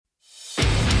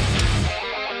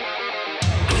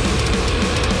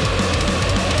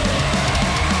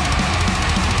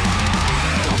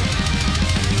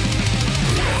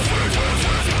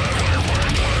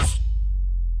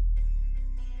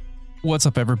What's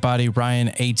up, everybody? Ryan,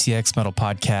 ATX Metal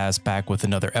Podcast, back with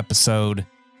another episode.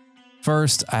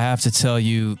 First, I have to tell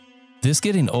you, this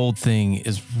getting old thing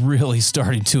is really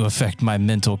starting to affect my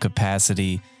mental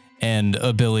capacity and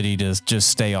ability to just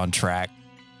stay on track.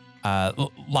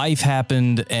 Life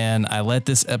happened, and I let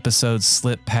this episode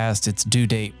slip past its due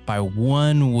date by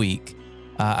 1 week.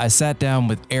 I sat down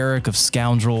with Eric of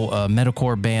Scoundrel, a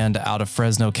metalcore band out of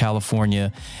Fresno,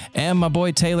 California, and my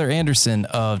boy Taylor Anderson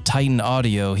of Titan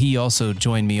Audio. He also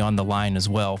joined me on the line as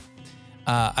well.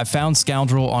 I found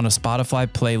Scoundrel on a Spotify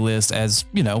playlist, as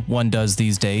you know, one does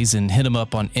these days, and hit him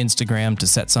up on Instagram to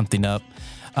set something up.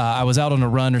 I was out on a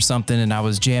run or something, and I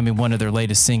was jamming one of their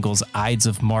latest singles, Ides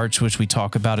of March, which we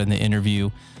talk about in the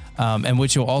interview, and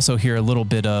which you'll also hear a little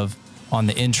bit of on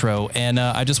the intro. And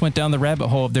I just went down the rabbit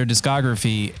hole of their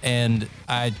discography, and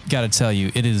I gotta tell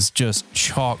you, it is just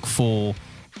chock full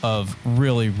of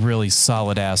really, really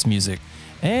solid ass music.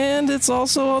 And it's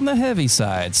also on the heavy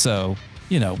side. So,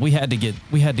 you know, we had to get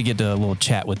to a little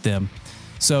chat with them.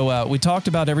 So we talked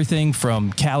about everything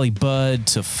from Cali Bud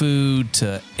to food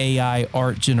to AI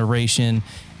art generation,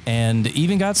 and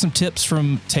even got some tips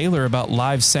from Taylor about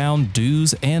live sound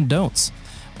do's and don'ts.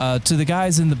 To the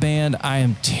guys in the band, I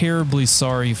am terribly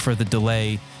sorry for the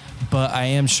delay, but I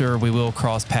am sure we will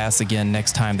cross paths again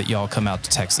next time that y'all come out to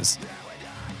Texas.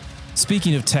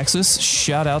 Speaking of Texas,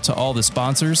 shout out to all the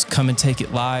sponsors. Come and Take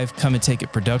It Live, Come and Take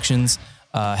It Productions.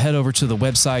 Head over to the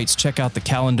websites, check out the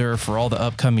calendar for all the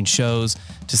upcoming shows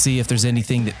to see if there's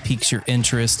anything that piques your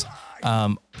interest.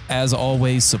 As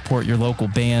always, support your local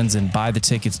bands and buy the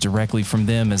tickets directly from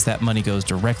them, as that money goes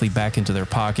directly back into their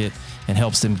pocket and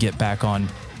helps them get back on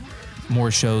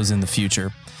more shows in the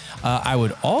future. I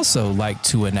would also like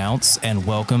to announce and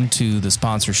welcome to the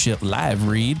sponsorship live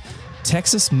read,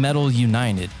 Texas Metal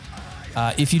United.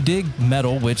 If you dig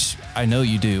metal, which I know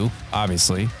you do,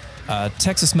 obviously,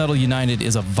 Texas Metal United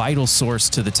is a vital source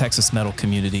to the Texas metal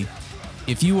community.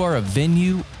 If you are a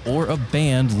venue or a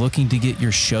band looking to get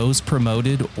your shows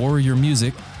promoted or your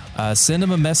music, send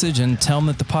them a message and tell them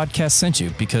that the podcast sent you,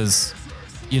 because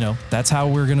you know, that's how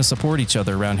we're going to support each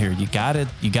other around here. You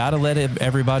gotta let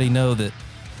everybody know that,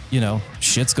 you know,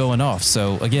 shit's going off.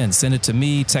 So again, send it to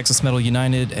me, Texas Metal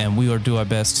United, and we will do our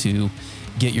best to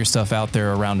get your stuff out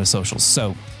there around the socials.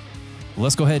 So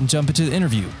let's go ahead and jump into the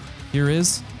interview. Here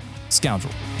is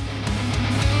Scoundrel.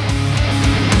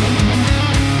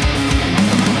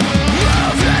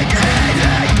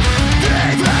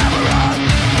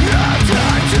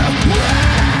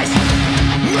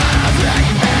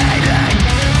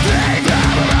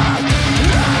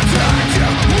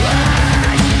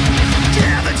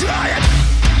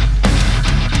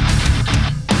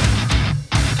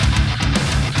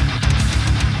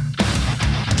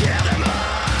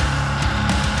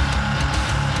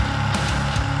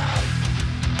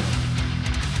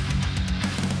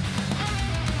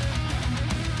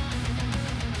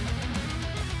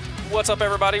 What's up,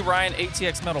 everybody? Ryan,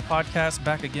 ATX Metal Podcast,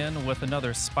 back again with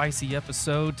another spicy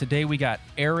episode. Today we got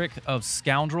Eric of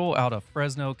Scoundrel out of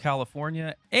Fresno,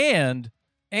 California, and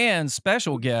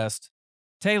special guest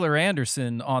Taylor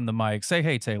Anderson on the mic. Say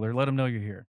hey, Taylor. Let him know you're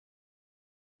here.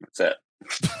 That's it.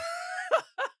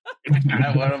 Is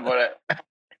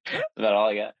that all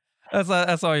I got?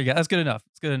 That's all you got. That's good enough.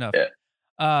 It's good enough.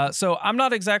 Yeah. So I'm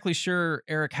not exactly sure,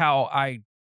 Eric, how I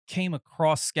came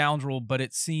across Scoundrel, but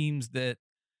it seems that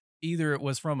either it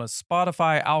was from a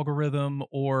Spotify algorithm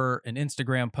or an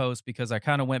Instagram post, because I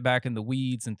kind of went back in the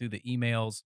weeds and through the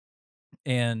emails,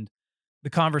 and the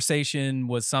conversation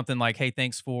was something like, hey,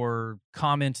 thanks for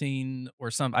commenting, or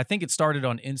something. I think it started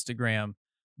on Instagram,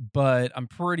 but I'm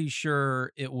pretty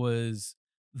sure it was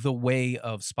the way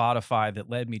of Spotify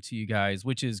that led me to you guys,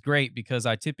 which is great because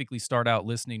I typically start out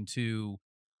listening to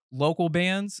local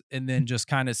bands and then just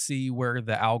kind of see where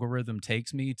the algorithm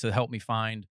takes me to help me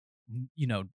find, you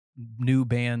know, new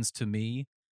bands to me.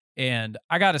 And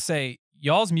I gotta say,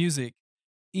 y'all's music,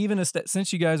 even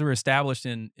since you guys were established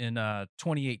in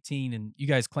 2018 and you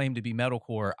guys claim to be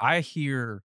metalcore, I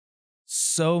hear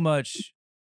so much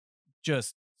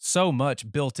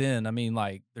built in. I mean,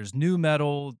 like, there's new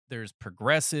metal, there's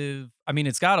progressive. I mean,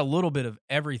 it's got a little bit of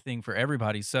everything for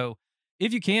everybody. So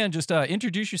if you can, just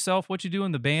introduce yourself, what you do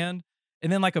in the band, and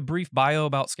then like a brief bio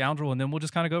about Scoundrel, and then we'll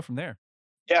just kind of go from there.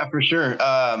 Yeah, for sure.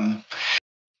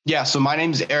 Yeah, so my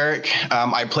name's Eric.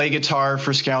 I play guitar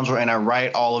for Scoundrel, and I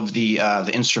write all of the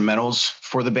instrumentals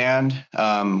for the band.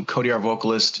 Cody, our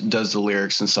vocalist, does the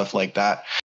lyrics and stuff like that.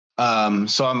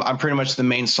 So I'm pretty much the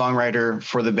main songwriter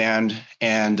for the band,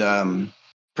 and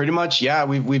pretty much, yeah,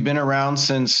 we've been around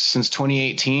since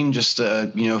 2018. Just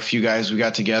a few guys we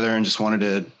got together and just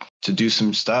wanted to do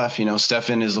some stuff.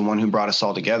 Stefan is the one who brought us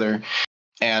all together.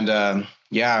 And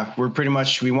yeah,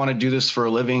 we want to do this for a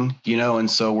living,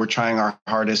 and so we're trying our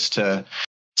hardest to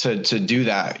do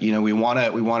that. We want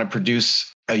to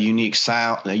produce a unique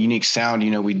sound.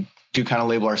 We do kind of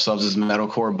label ourselves as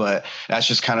metalcore, but that's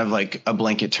just kind of like a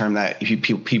blanket term that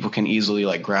people can easily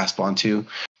like grasp onto.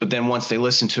 But then once they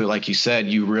listen to it, like you said,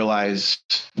 you realize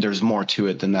there's more to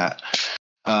it than that.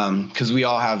 Because we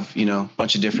all have, a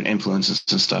bunch of different influences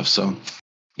and stuff. So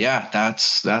yeah,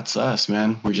 that's us,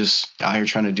 man. We're just out here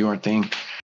trying to do our thing.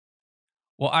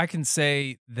 Well, I can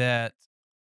say that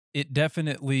it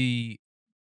definitely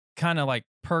kind of like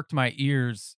perked my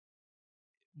ears,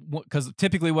 because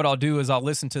typically what I'll do is I'll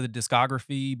listen to the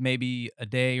discography maybe a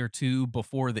day or two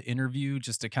before the interview,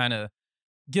 just to kind of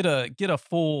get a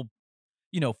full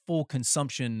full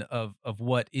consumption of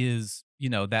what is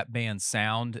that band's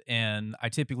sound. And I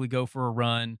typically go for a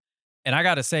run, and I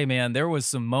gotta say, man, there was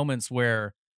some moments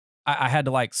where I had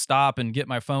to like stop and get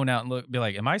my phone out and be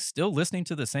like, am I still listening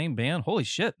to the same band? Holy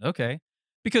shit, okay.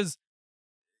 Because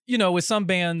with some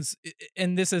bands,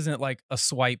 and this isn't like a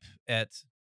swipe at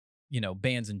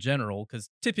bands in general, because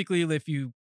typically if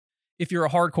you're a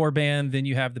hardcore band, then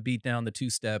you have the beatdown, the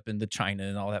two-step, and the China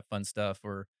and all that fun stuff.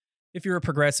 Or if you're a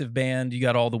progressive band, you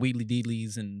got all the wheedly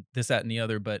deedlies and this, that, and the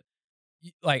other. But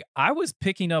like, I was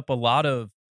picking up a lot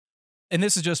of, and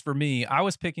this is just for me, I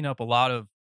was picking up a lot of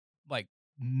like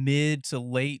mid to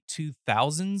late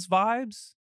 2000s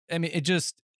vibes. I mean,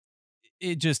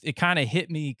 it kind of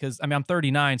hit me, because I mean, I'm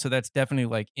 39, so that's definitely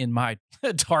like in my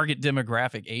target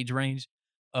demographic age range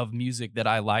of music that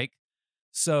I like.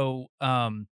 So, I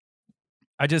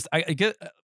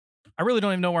really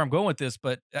don't even know where I'm going with this,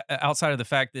 but outside of the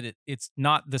fact that it's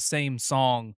not the same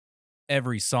song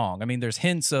every song. I mean, there's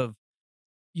hints of,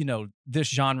 this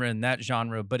genre and that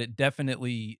genre, but it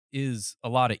definitely is a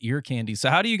lot of ear candy. So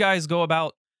how do you guys go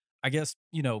about, I guess,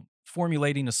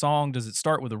 formulating a song? Does it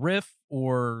start with a riff,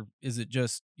 or is it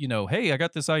just, hey, I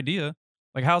got this idea?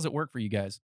 Like, how's it work for you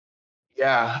guys?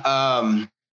 Yeah.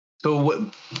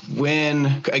 When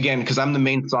again, because I'm the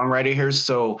main songwriter here,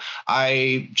 so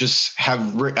I just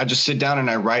sit down and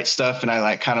I write stuff, and I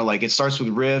like kind of like, it starts with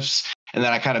riffs, and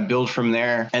then I kind of build from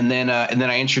there, and then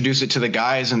I introduce it to the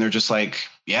guys, and they're just like,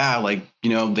 yeah, like,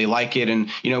 they like it, and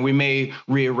we may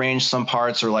rearrange some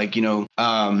parts, or like, when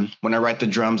I write the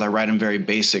drums, I write them very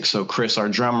basic. So Chris, our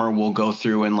drummer, will go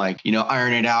through and like,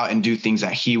 iron it out and do things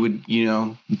that he would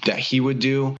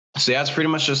do. So yeah, it's pretty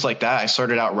much just like that. I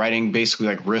started out writing basically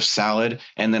like riff salad,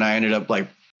 and then I ended up like,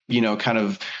 kind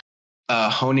of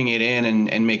honing it in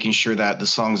and making sure that the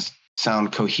songs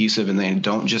sound cohesive and they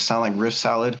don't just sound like riff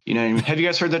salad. You know what I mean? Have you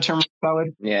guys heard that term, riff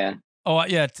salad? Yeah. Oh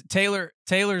yeah,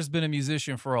 Taylor's been a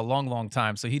musician for a long, long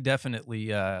time, so he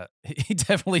definitely he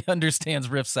definitely understands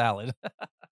riff salad.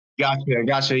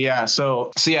 Gotcha. Yeah.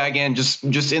 So yeah, again, just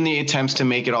in the attempts to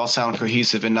make it all sound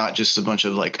cohesive and not just a bunch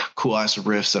of like cool ass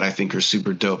riffs that I think are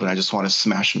super dope and I just want to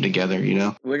smash them together,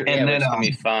 Which it's gonna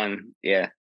be fun. Yeah.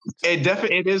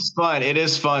 It is fun. It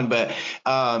is fun, but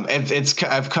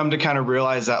I've come to kind of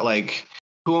realize that like,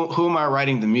 who am I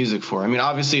writing the music for? I mean,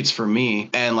 obviously it's for me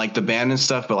and like the band and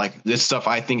stuff, but like this stuff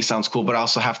I think sounds cool, but I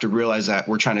also have to realize that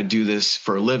we're trying to do this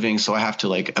for a living, so I have to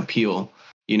like appeal,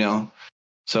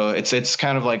 So it's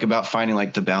kind of like about finding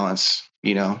like the balance,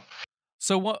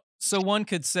 So one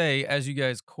could say, as you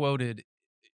guys quoted,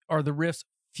 are the riffs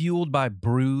fueled by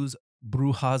Brews,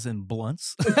 Brujas, and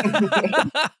blunts?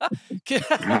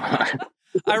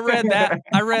 I read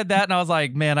that and I was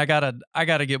like, man, I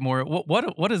gotta get more.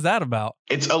 What is that about?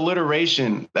 It's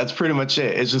alliteration. That's pretty much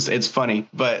it. It's funny,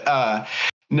 but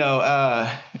no,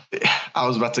 I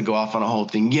was about to go off on a whole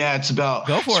thing. Yeah, it's about,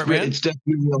 go for it, man. It's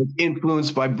definitely like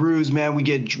influenced by Brews, man. We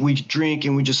drink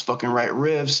and we just fucking write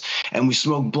riffs and we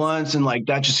smoke blunts, and like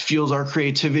that just fuels our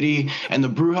creativity. And the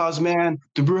Brujas, man,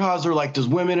 are like those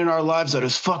women in our lives that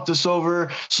has fucked us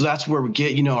over. So that's where we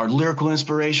get, our lyrical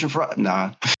inspiration from.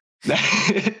 Nah.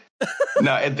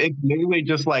 No, it's literally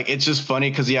just like, it's just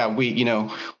funny because yeah, we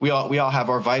all have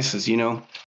our vices,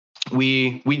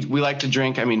 we like to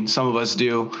drink. I mean, some of us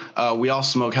do. We all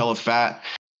smoke hella fat,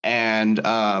 and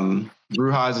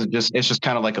Brujas it's just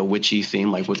kind of like a witchy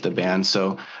theme, like with the band.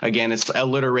 So again, it's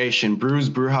alliteration. Brews,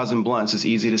 Brujas, and blunts. It's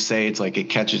easy to say. It's like it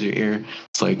catches your ear.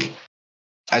 It's like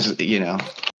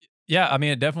Yeah, I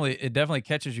mean, it definitely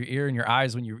catches your ear and your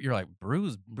eyes when you're like,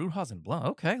 Brujas, and blunt.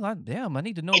 Okay, damn, I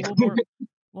need to know a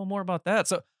little more about that.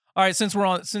 So, all right, since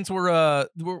we're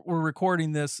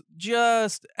recording this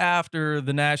just after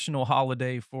the national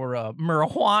holiday for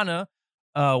marijuana,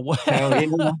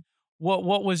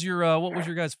 What was your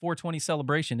guys' 420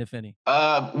 celebration, if any?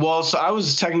 Well, so I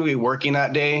was technically working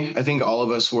that day. I think all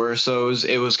of us were. So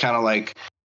it was kind of like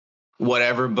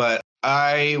whatever. But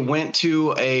I went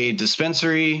to a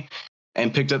dispensary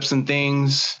and picked up some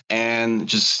things and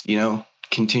just,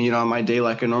 continued on my day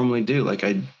like I normally do.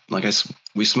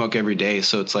 We smoke every day.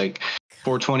 So it's like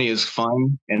 420 is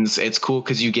fun and it's cool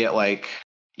because you get like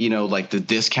the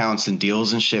discounts and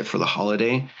deals and shit for the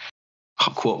holiday,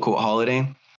 quote, quote,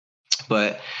 holiday.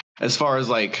 But as far as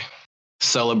like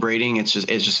celebrating, it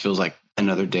just feels like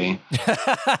another day.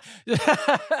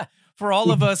 For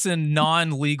all of us in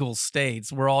non-legal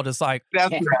states, we're all just like,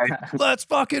 that's right. Let's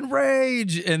fucking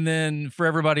rage. And then for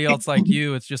everybody else like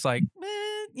you, it's just like,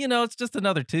 it's just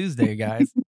another Tuesday,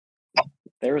 guys.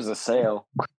 There was a sale.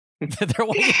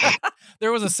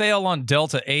 there was a sale on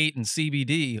Delta 8 and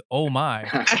CBD. Oh my.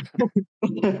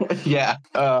 Yeah.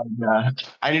 I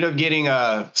ended up getting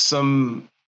some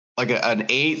like an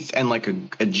eighth and like a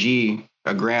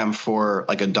gram for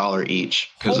like $1 each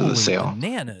because of the sale.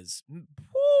 Bananas.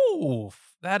 Ooh,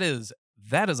 that is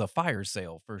a fire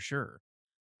sale for sure.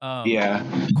 Yeah.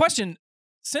 Question: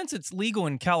 since it's legal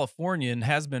in California and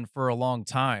has been for a long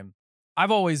time,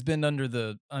 I've always been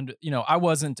under I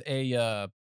wasn't an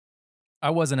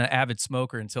avid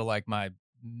smoker until like my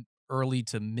early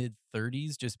to mid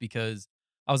 30s, just because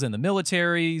I was in the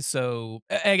military. So,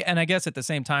 and I guess at the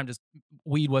same time, just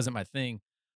weed wasn't my thing.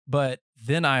 But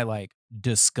then I like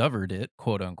discovered it,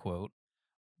 quote unquote,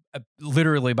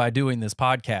 literally by doing this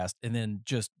podcast, and then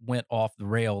just went off the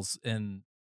rails. And,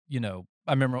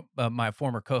 I remember my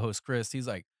former co-host, Chris, he's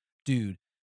like, dude,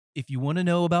 if you want to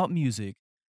know about music,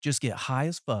 just get high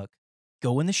as fuck,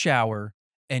 go in the shower,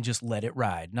 and just let it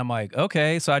ride. And I'm like,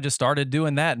 okay. So I just started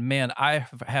doing that. And man, I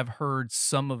have heard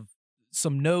some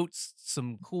notes,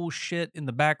 some cool shit in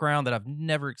the background that I've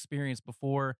never experienced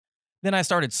before. Then I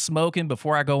started smoking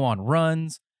before I go on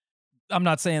runs. I'm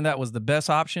not saying that was the best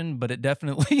option, but it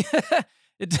definitely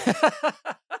it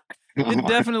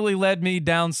definitely led me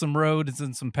down some roads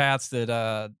and some paths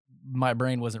that my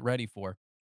brain wasn't ready for.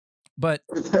 But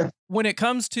when it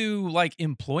comes to like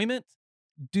employment,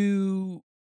 do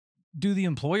the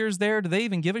employers there, do they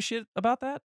even give a shit about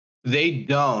that? They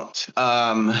don't.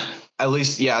 At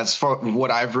least, yeah, as far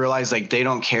what I've realized, like they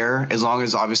don't care as long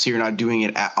as obviously you're not doing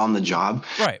it on the job.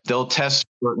 Right. They'll test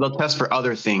for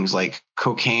other things like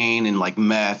cocaine and like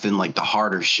meth and like the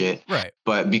harder shit. Right.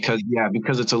 But because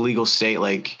it's a legal state,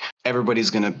 like everybody's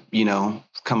gonna,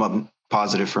 come up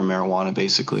positive for marijuana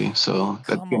basically. So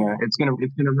it's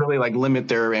gonna really like limit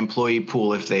their employee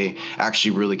pool if they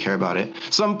actually really care about it.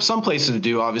 Some places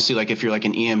do, obviously, like if you're like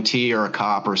an EMT or a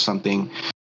cop or something.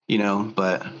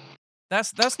 But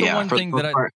that's the one thing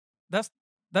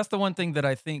that's the one thing that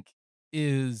I think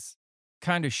is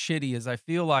kind of shitty, is I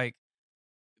feel like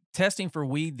testing for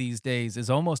weed these days is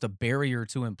almost a barrier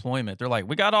to employment. They're like,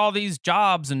 we got all these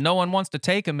jobs and no one wants to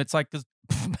take them. It's like this,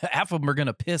 half of them are going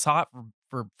to piss hot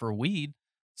for weed.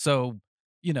 So,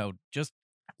 just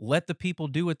let the people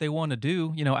do what they want to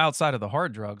do, outside of the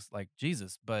hard drugs, like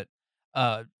Jesus. But,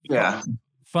 yeah,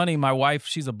 funny. My wife,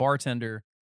 she's a bartender,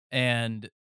 and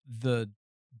the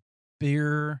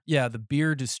beer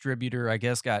distributor, I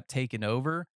guess, got taken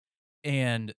over,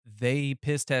 and they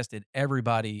piss tested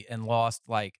everybody and lost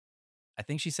like, I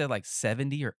think she said like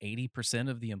 70 or 80%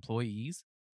 of the employees.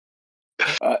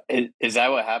 Is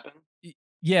that what happened?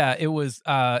 Yeah, it was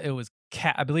I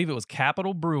believe it was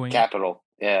Capital Brewing. Capital,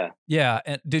 yeah. Yeah,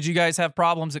 and did you guys have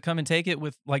problems that come and take it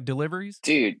with like deliveries?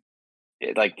 Dude,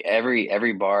 like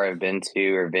every bar I've been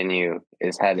to or venue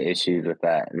has had issues with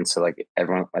that, and so like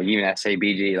everyone, like even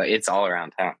SABG, like it's all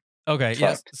around town. Okay,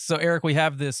 yes. So Eric, we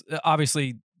have this.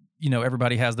 Obviously,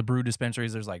 everybody has the brew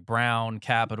dispensaries. There's like Brown,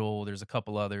 Capital. There's a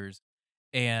couple others,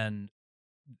 and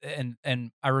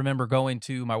I remember going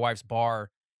to my wife's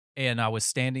bar, and I was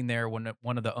standing there when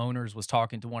one of the owners was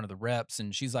talking to one of the reps,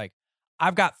 and she's like,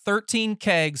 I've got 13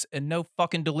 kegs and no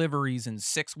fucking deliveries in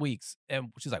 6 weeks.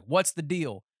 And she's like, what's the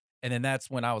deal? And then that's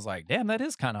when I was like, damn, that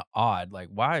is kind of odd. Like,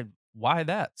 why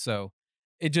that? So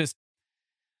it just,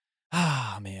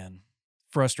 man,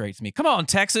 frustrates me. Come on,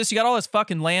 Texas. You got all this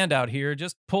fucking land out here.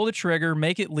 Just pull the trigger,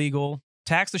 make it legal,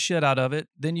 tax the shit out of it.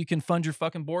 Then you can fund your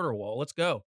fucking border wall. Let's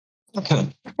go.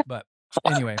 But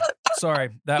anyway, sorry.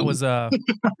 That was a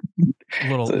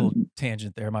little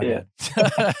tangent there. My bad.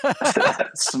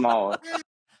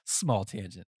 Small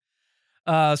tangent.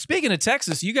 Speaking of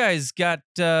Texas, you guys got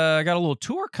a little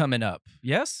tour coming up.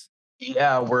 Yes?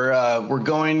 Yeah, we're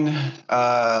going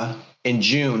in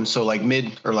June, so like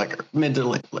mid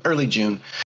to early June.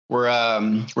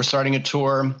 We're starting a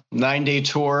tour, 9-day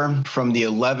tour from the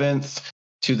 11th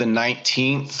to the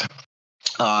 19th.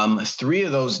 Three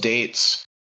of those dates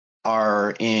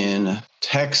are in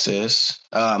Texas.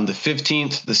 The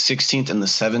 15th, the 16th, and the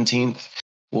 17th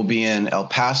will be in El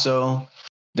Paso,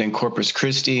 then Corpus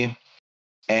Christi,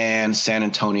 and San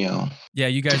Antonio. Yeah,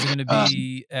 you guys are going to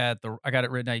be at I got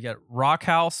it written down. You got Rock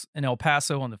House in El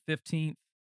Paso on the 15th,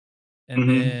 and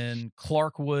then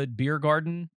Clarkwood Beer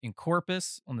Garden in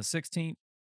Corpus on the 16th,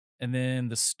 and then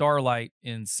the Starlight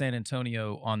in San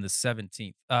Antonio on the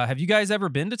 17th. Have you guys ever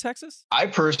been to Texas? I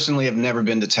personally have never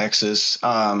been to Texas.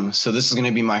 So this is going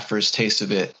to be my first taste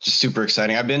of it. Just super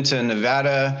exciting. I've been to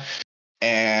Nevada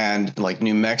and like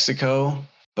New Mexico,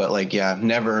 but like, yeah,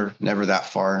 never that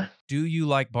far. Do you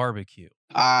like barbecue?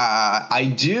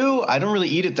 I do. I don't really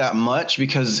eat it that much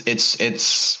because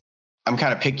I'm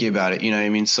kind of picky about it. You know what I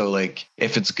mean? So like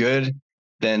if it's good,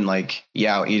 then like,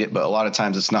 yeah, I'll eat it. But a lot of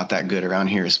times it's not that good around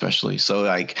here, especially. So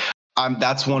like,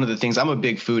 that's one of the things. I'm a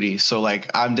big foodie. So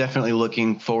like, I'm definitely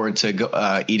looking forward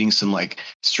to eating some like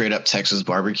straight up Texas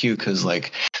barbecue. Cause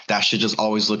like that shit just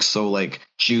always looks so like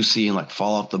juicy and like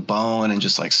fall off the bone and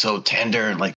just like so tender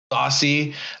and like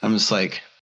saucy. I'm just like,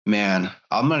 man,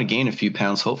 I'm going to gain a few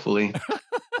pounds, hopefully.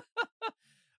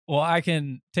 Well,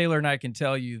 Taylor and I can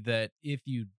tell you that if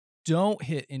you don't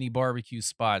hit any barbecue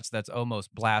spots, that's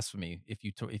almost blasphemy if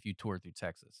you tour through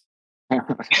Texas.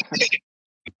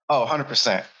 Oh,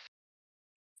 100%.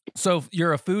 So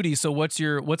you're a foodie. So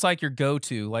what's like your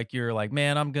go-to? Like you're like,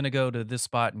 man, I'm going to go to this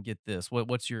spot and get this. What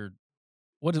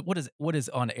is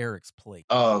on Eric's plate?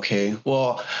 Oh, okay.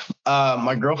 Well,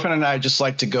 my girlfriend and I just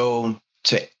like to go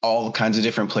to all kinds of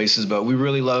different places, but we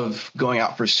really love going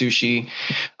out for sushi.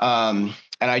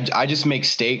 And I just make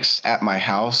steaks at my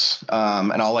house,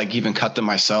 and I'll like even cut them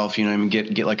myself, you know what I mean?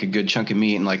 Get like a good chunk of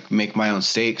meat and like make my own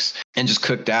steaks and just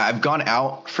cook that. I've gone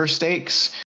out for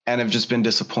steaks and I've just been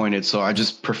disappointed. So I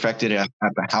just perfected it at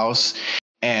the house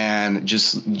and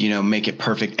just, you know, make it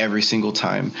perfect every single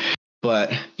time.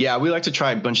 But yeah, we like to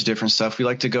try a bunch of different stuff. We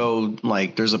like to go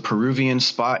like there's a Peruvian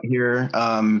spot here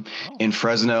in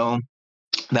Fresno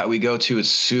that we go to. It's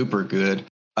super good.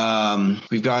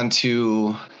 We've gone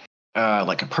to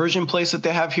like a Persian place that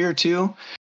they have here too.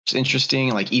 It's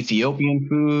interesting, like Ethiopian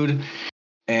food.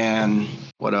 And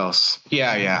what else?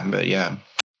 Yeah. But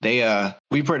yeah,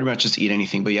 we pretty much just eat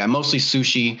anything. But yeah, mostly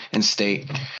sushi and steak.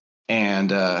 And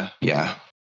yeah.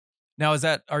 Now,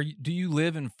 do you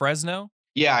live in Fresno?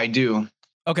 Yeah, I do.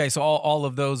 Okay, so all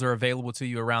of those are available to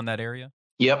you around that area?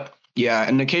 Yep. Yeah,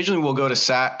 and occasionally we'll go to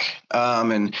SAC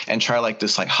and try like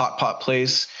this like hot pot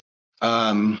place.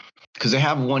 Because they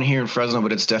have one here in Fresno,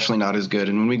 but it's definitely not as good.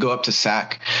 And when we go up to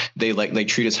SAC, they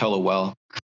treat us hella well.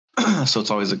 So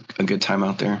it's always a good time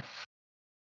out there.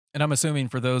 And I'm assuming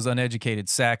for those uneducated,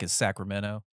 SAC is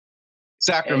Sacramento.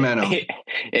 Sacramento.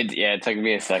 It took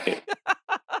me a second.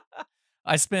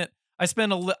 I spent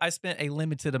a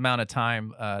limited amount of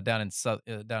time down in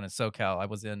SoCal. I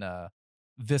was in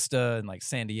Vista and like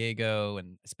San Diego,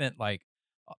 and I spent like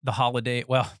the holiday.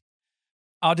 Well,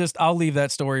 I'll leave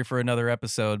that story for another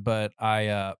episode. But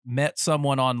I met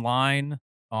someone online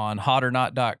on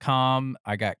hotornot.com.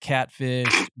 I got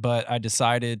catfished, but I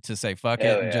decided to say fuck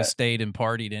it and just stayed and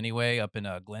partied anyway up in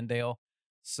Glendale.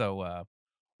 So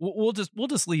we'll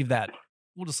just leave that.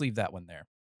 We'll just leave that one there.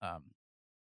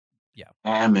 Yeah.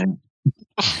 Amen.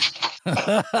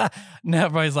 Now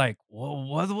everybody's like, well,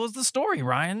 what was the story,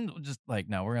 Ryan? Just like,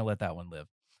 no, we're gonna let that one live.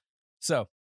 So,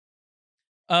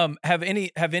 have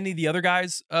any of the other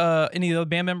guys, any of the other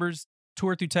band members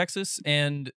toured through Texas?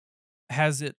 And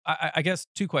has it? I guess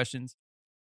two questions.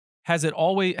 Have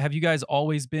you guys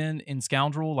always been in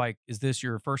Scoundrel? Like, is this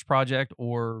your first project,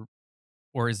 or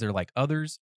is there like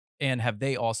others? And have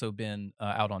they also been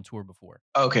out on tour before?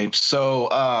 Okay,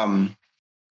 so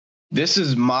this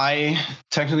is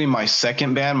technically my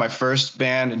second band. My first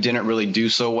band didn't really do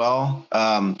so well.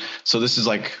 So this is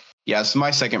it's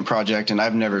my second project, and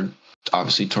I've never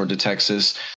obviously toured to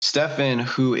Texas. Stefan,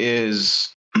 who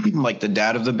is like the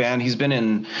dad of the band, he's been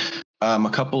in a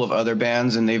couple of other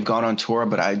bands and they've gone on tour,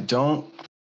 but I don't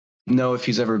know if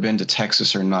he's ever been to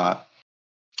Texas or not.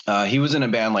 He was in a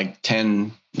band like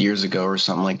 10 years ago or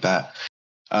something like that.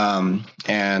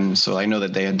 And so I know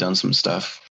that they had done some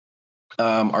stuff.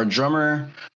 Our drummer,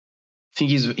 I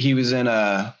think he was in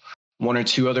one or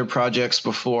two other projects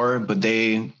before, but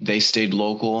they stayed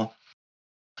local.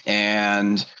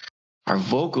 And our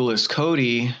vocalist,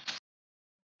 Cody,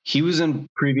 he was in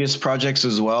previous projects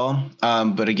as well.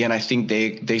 But again, I think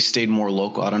they stayed more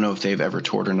local. I don't know if they've ever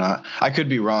toured or not. I could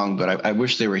be wrong, but I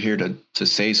wish they were here to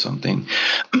say something.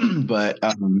 But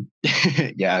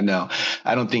yeah, no,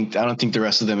 I don't think the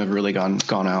rest of them have really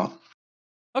gone out.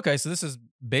 Okay, so this is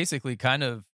basically kind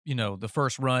of, the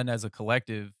first run as a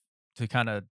collective to kind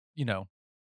of,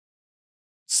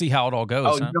 see how it all goes,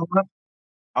 Oh, you huh? know what?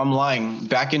 I'm lying.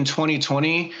 Back in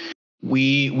 2020,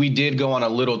 we did go on a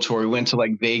little tour. We went to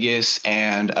like Vegas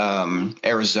and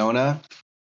Arizona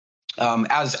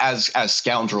as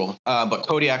Scoundrel. But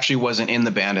Cody actually wasn't in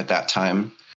the band at that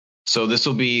time. So this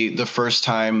will be the first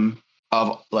time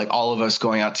of like all of us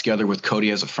going out together with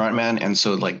Cody as a frontman. And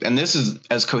so like, and this is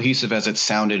as cohesive as it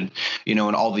sounded, in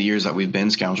all the years that we've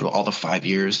been Scoundrel, all the 5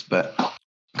 years. But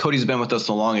Cody's been with us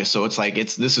the longest. So it's like,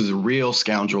 this is a real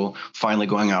Scoundrel finally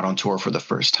going out on tour for the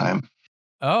first time.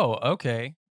 Oh,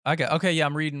 okay. Okay. Yeah,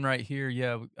 I'm reading right here.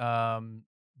 Yeah.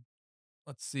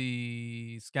 Let's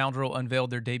see. Scoundrel unveiled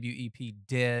their debut EP,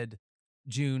 Dead,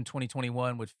 June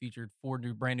 2021, which featured four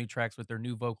brand new tracks with their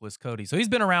new vocalist Cody. So he's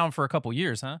been around for a couple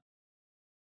years, huh?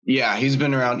 Yeah, he's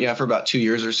been around, for about 2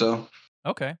 years or so.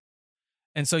 Okay.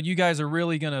 And so you guys are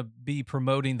really going to be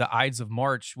promoting the Ides of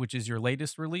March, which is your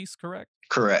latest release, correct?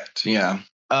 Correct. Yeah.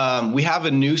 We have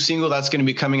a new single that's going to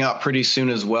be coming out pretty soon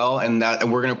as well, and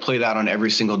we're going to play that on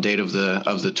every single date of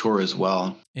the tour as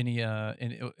well. Any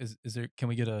is there can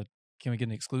we get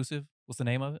an exclusive? What's the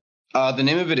name of it? The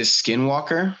name of it is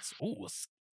Skinwalker. Oh,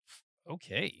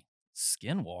 okay.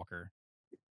 Skinwalker.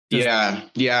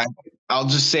 Yeah. I'll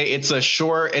just say it's a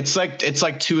short. It's like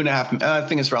 2.5. I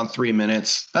think it's around 3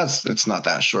 minutes. It's not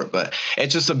that short, but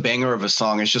it's just a banger of a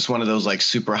song. It's just one of those like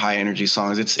super high energy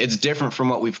songs. It's different from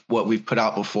what we've put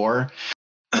out before.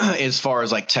 As far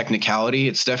as like technicality,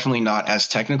 it's definitely not as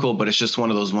technical, but it's just one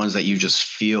of those ones that you just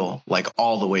feel like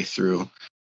all the way through.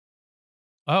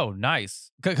 Oh,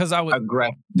 nice. Because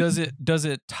does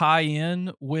it tie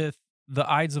in with the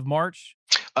Ides of March?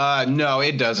 No,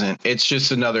 it doesn't. It's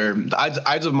just another.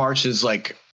 Ides of March is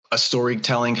like a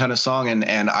storytelling kind of song, and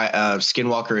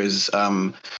Skinwalker is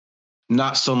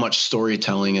not so much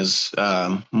storytelling as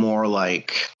more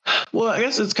like. Well, I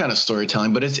guess it's kind of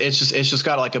storytelling, but it's just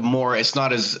got like a more. It's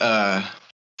not as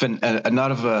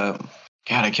not of a.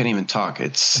 God, I can't even talk.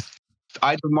 It's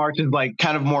Ides of March is like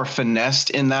kind of more finessed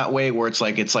in that way, where it's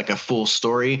like a full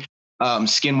story.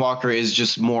 Skinwalker is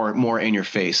just more in your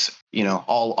face,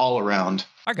 all around.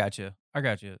 I got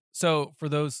you. So for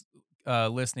those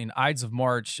listening, Ides of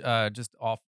March, just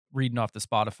reading off the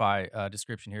Spotify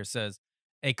description here, says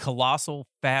a colossal,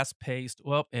 fast-paced.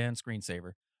 Well, and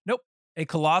screensaver. Nope, a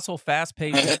colossal,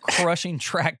 fast-paced, crushing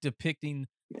track depicting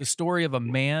the story of a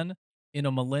man in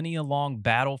a millennia-long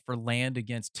battle for land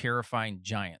against terrifying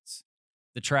giants.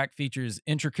 The track features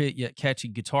intricate yet catchy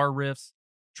guitar riffs,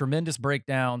 tremendous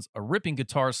breakdowns, a ripping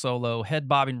guitar solo,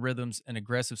 head-bobbing rhythms, and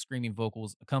aggressive screaming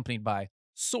vocals accompanied by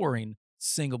soaring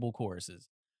singable choruses.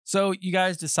 So you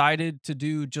guys decided to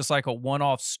do just like a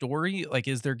one-off story? Like,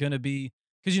 is there going to be,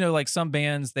 because like some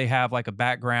bands, they have like a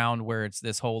background where it's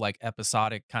this whole like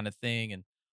episodic kind of thing and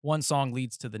one song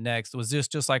leads to the next. Was this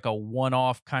just like a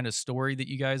one-off kind of story that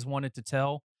you guys wanted to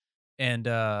tell? And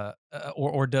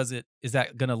or is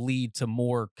that going to lead to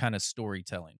more kind of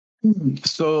storytelling?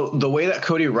 So the way that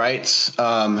Cody writes,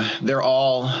 they're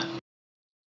all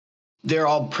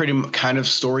pretty kind of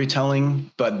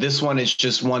storytelling, but this one is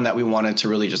just one that we wanted to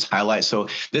really just highlight. So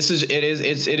it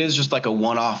is just like a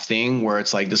one-off thing where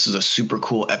it's like, this is a super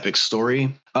cool epic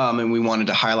story. And we wanted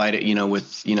to highlight it,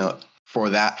 with, for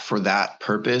that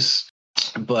purpose.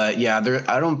 But yeah,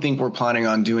 I don't think we're planning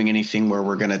on doing anything where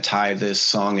we're going to tie this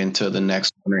song into the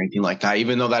next one or anything like that,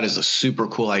 even though that is a super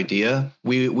cool idea.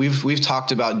 We've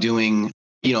talked about doing,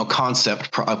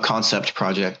 concept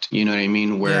project, you know what I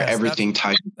mean? Where everything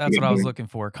ties. That's what I was looking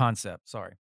for. Concept.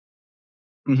 Sorry.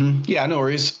 Mm-hmm. Yeah, no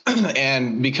worries.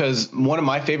 And because one of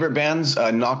my favorite bands,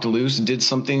 Knocked Loose, did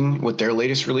something with their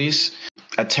latest release,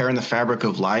 A Tear in the Fabric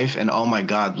of Life. And oh my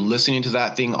God, listening to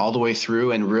that thing all the way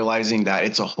through and realizing that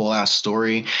it's a whole ass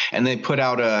story. And they put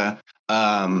out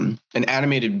an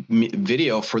animated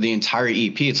video for the entire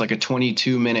EP. It's like a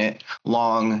 22-minute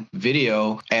long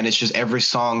video, and it's just every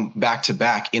song back to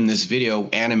back in this video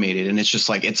animated. And it's just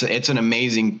like, it's an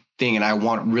amazing thing. And I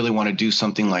really want to do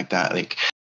something like that. Like,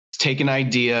 take an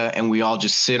idea and we all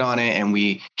just sit on it, and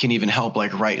we can even help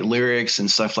like write lyrics and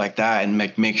stuff like that, and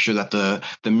make sure that the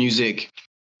music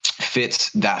fits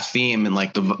that theme and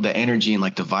like the energy and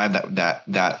like the vibe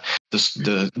that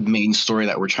the main story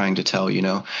that we're trying to tell.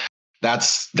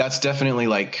 That's definitely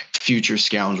like future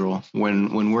Scoundrel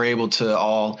when we're able to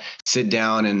all sit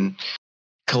down and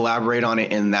collaborate on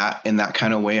it in that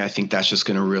kind of way. I think that's just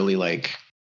going to really like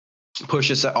push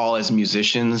us all as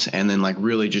musicians, and then like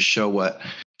really just show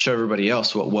everybody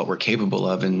else what we're capable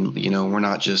of. And we're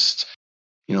not just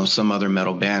some other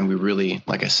metal band. We really,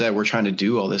 like I said, we're trying to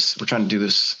do all this. We're trying to do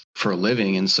this for a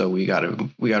living, and so we gotta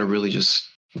really just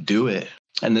do it.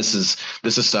 And this is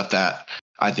stuff that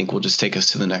I think will just take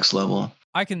us to the next level.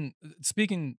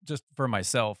 Speaking just for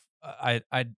myself, I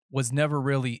was never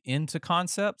really into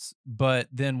concepts, but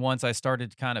then once I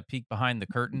started to kind of peek behind the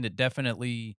curtain, it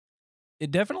definitely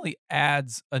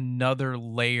adds another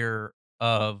layer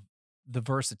of the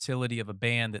versatility of a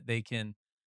band that they can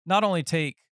not only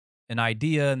take an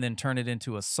idea and then turn it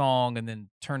into a song and then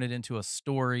turn it into a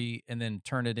story and then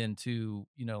turn it into,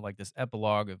 like this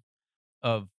epilogue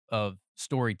of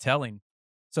storytelling.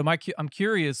 So I'm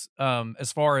curious,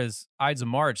 as far as Ides of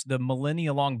March, the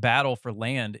millennia long battle for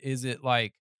land, is it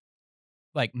like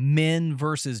men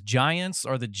versus giants?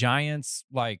 Are the giants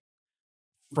like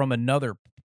from another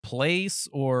place?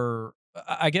 Or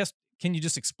I guess, can you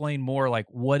just explain more, like,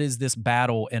 what is this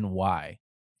battle and why?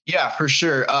 Yeah, for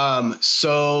sure.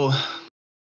 So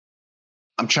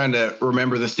I'm trying to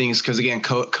remember the things because again,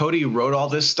 Cody wrote all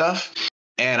this stuff,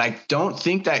 and I don't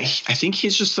think that I think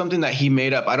he's just something that he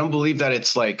made up. I don't believe that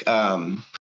it's like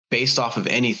based off of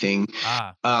anything.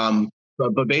 Ah,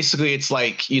 But basically, it's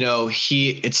like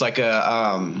it's like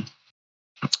a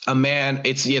man.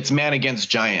 It's man against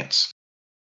giants.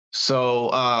 So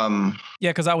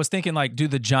yeah, because I was thinking, like, do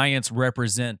the giants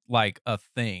represent like a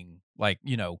thing, like,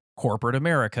 corporate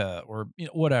America or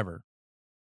whatever?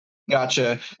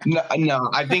 Gotcha. No, no,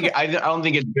 I don't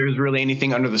think there's really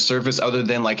anything under the surface other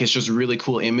than like it's just really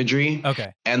cool imagery,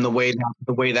 Okay. and the way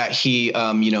that he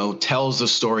tells the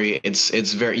story,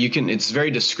 it's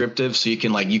very descriptive, so you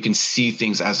can see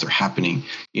things as they're happening,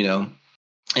 you know.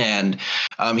 And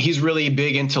he's really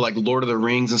big into like Lord of the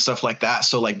Rings and stuff like that.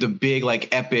 So like the big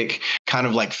like epic kind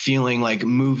of like feeling like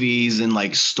movies and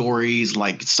like stories,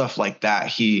 like stuff like that.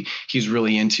 He's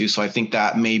really into. So I think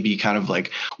that may be kind of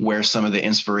like where some of the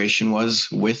inspiration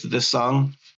was with this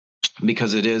song,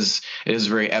 because it is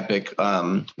very epic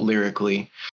lyrically.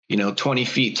 20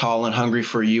 feet tall and hungry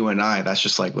for you and I. That's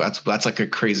just like that's like a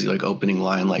crazy like opening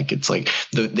line. Like it's like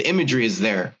the imagery is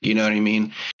there. You know what I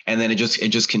mean? And then it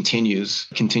just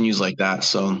continues like that.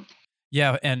 So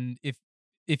Yeah, and if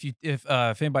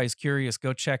anybody's curious,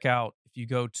 go check out. If you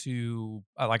go to,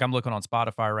 like, I'm looking on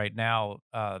Spotify right now,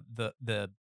 the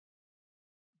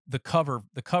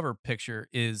cover picture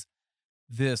is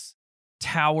this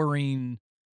towering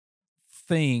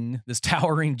this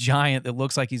towering giant that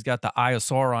looks like he's got the Eye of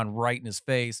Sauron right in his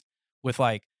face, with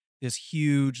like this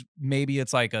huge, maybe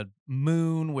it's like a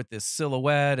moon with this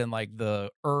silhouette, and like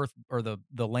the earth or the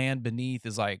land beneath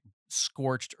is like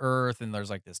scorched earth, and there's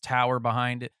like this tower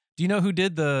behind it. Do you know who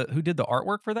did the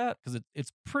artwork for that? Because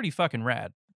it's pretty fucking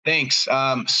rad. thanks.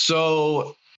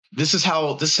 So this is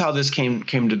how this came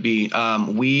to be.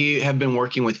 We have been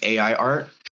working with AI art.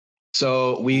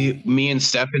 So me and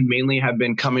Stefan mainly have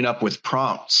been coming up with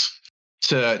prompts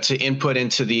to input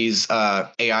into these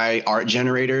AI art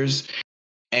generators,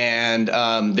 and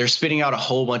they're spitting out a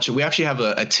whole bunch of. We actually have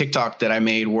a TikTok that I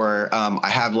made where I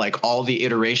have like all the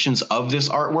iterations of this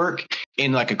artwork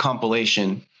in like a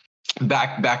compilation,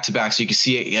 back to back, so you can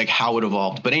see it, like how it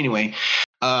evolved. But anyway,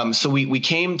 so we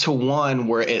came to one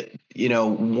where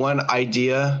one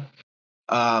idea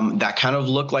that kind of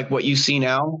looked like what you see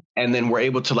now, and then we're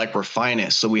able to like refine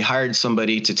it. So we hired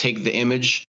somebody to take the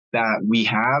image that we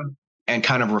have and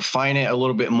kind of refine it a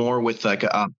little bit more with like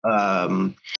a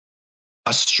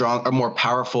more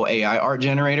powerful AI art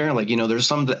generator. Like, there's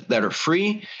some that are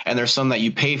free and there's some that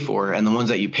you pay for. And the ones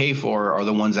that you pay for are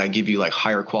the ones that give you like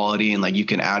higher quality, and like you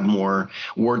can add more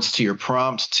words to your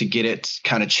prompt to get it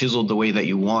kind of chiseled the way that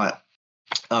you want.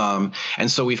 And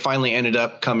so we finally ended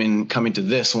up coming to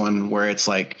this one where it's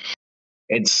like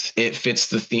it fits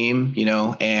the theme,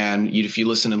 and if you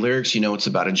listen to lyrics, it's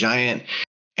about a giant.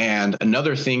 And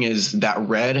another thing is that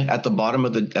red at the bottom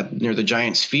of near the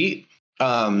giant's feet.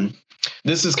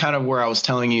 This is kind of where I was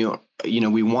telling you,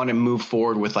 we want to move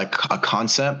forward with like a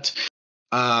concept.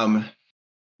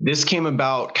 This came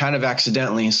about kind of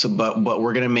accidentally, so but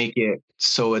we're gonna make it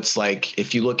so it's like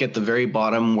if you look at the very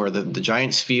bottom where the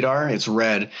giant's feet are, it's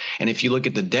red, and if you look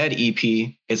at the Dead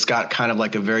EP, it's got kind of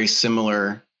like a very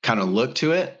similar kind of look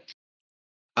to it.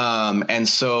 And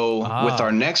so with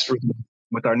our next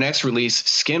release,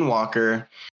 Skinwalker,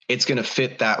 it's gonna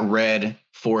fit that red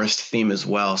forest theme as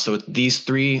well. So these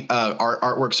three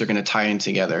artworks are gonna tie in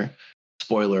together.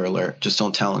 Spoiler alert! Just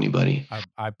don't tell anybody.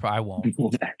 I won't.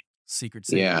 Secret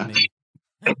safe Yeah. with me.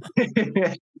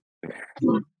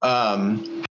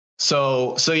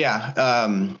 So yeah.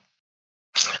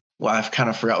 Well, I've kind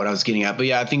of forgot what I was getting at, but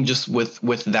yeah, I think just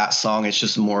with that song, it's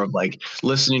just more of like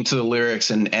listening to the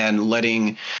lyrics and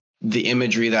letting the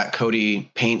imagery that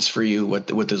Cody paints for you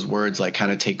with his words like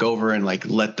kind of take over, and like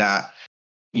let that,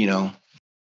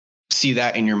 see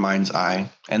that in your mind's eye.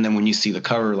 And then when you see the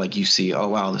cover, like you see, oh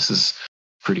wow, this is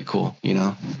pretty cool,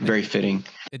 very fitting.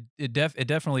 It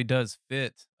definitely does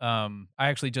fit. I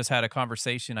actually just had a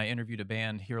conversation. I interviewed a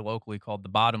band here locally called The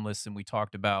Bottomless, and we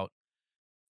talked about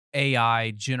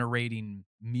AI generating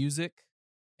music,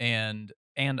 and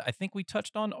I think we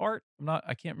touched on art.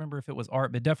 I can't remember if it was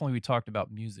art, but definitely we talked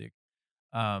about music.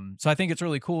 So I think it's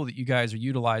really cool that you guys are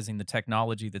utilizing the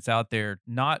technology that's out there,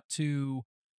 not to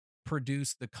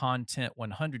produce the content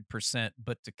 100%,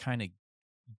 but to kind of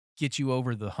get you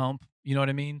over the hump. You know what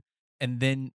I mean? And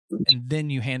then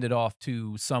you hand it off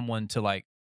to someone to like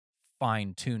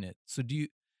fine tune it. So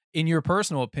in your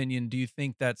personal opinion, do you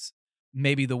think that's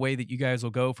maybe the way that you guys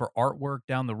will go for artwork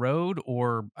down the road?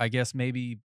 Or I guess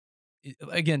maybe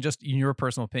again, just in your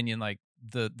personal opinion, like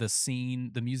the scene,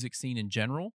 the music scene in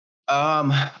general?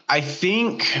 I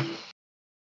think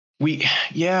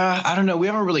I don't know. We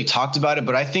haven't really talked about it,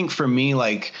 but I think for me,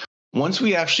 like once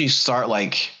we actually start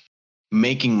like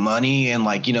making money and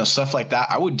like, stuff like that,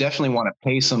 I would definitely want to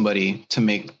pay somebody to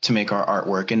make our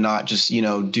artwork and not just,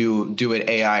 do it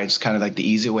AI. It's kind of like the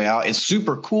easy way out. It's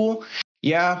super cool.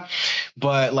 Yeah.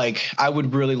 But like, I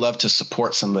would really love to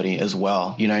support somebody as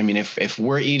well. You know what I mean? If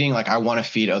we're eating, like I want to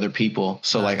feed other people.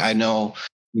 So Nice. like, I know,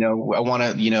 I want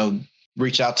to,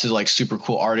 reach out to like super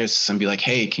cool artists and be like,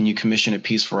 hey, can you commission a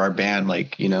piece for our band?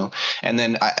 Like, and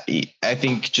then I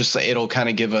think just it'll kind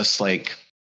of give us like,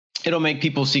 it'll make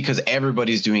people see, because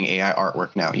everybody's doing AI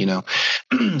artwork now,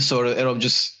 so it'll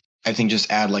just, I think, just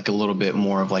add like a little bit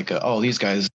more of like, these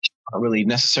guys aren't really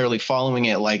necessarily following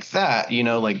it like that,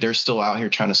 like they're still out here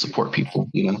trying to support people,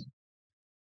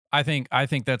 I think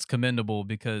that's commendable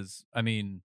because I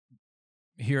mean,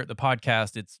 here at the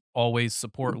podcast, it's always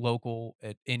support local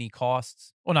at any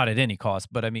costs. Well, not at any cost,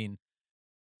 but I mean,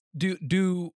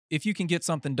 do if you can get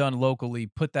something done locally,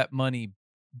 put that money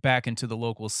back into the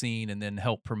local scene and then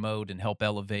help promote and help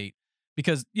elevate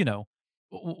because,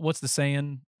 what's the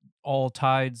saying? All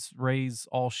tides raise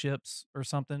all ships or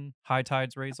something. High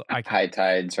tides raise High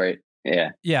tides, right?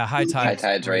 Yeah. Yeah, high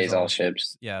tides raise all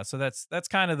ships. Yeah, so that's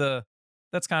kind of the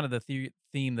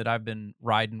theme that I've been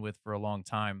riding with for a long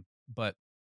time. But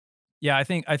yeah, I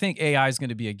think AI is going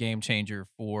to be a game changer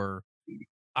for,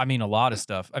 I mean, a lot of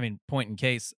stuff. I mean, point in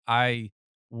case, I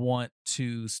want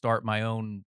to start my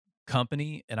own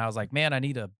company, and I was like, man, I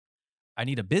need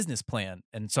a business plan,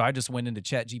 and so I just went into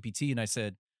Chat GPT and I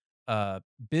said,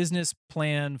 business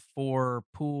plan for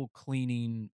pool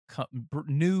cleaning,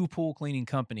 new pool cleaning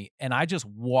company, and I just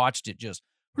watched it just.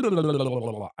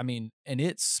 I mean, and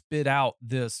it spit out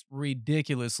this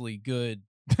ridiculously good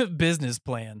business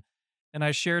plan, and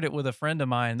I shared it with a friend of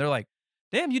mine. They're like,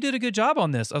 "Damn, you did a good job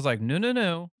on this." I was like, "No, no,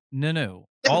 no, no, no.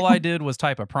 All I did was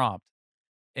type a prompt."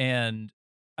 And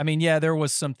I mean, yeah, there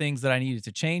was some things that I needed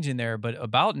to change in there, but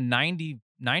about 90 to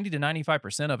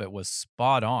 95% of it was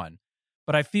spot on.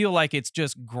 But I feel like it's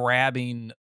just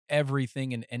grabbing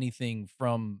everything and anything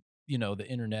from, the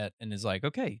internet and is like,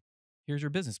 okay, here's your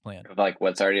business plan. Of like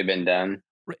what's already been done,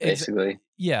 basically.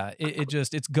 Yeah,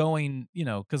 it's going,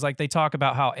 because like they talk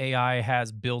about how AI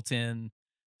has built in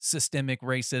systemic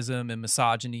racism and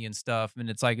misogyny and stuff. And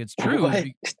it's like, it's true. What?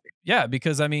 Yeah,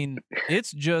 because I mean,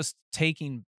 it's just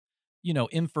taking,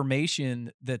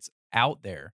 information that's out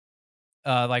there.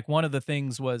 Like one of the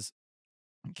things was,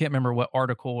 I can't remember what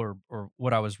article or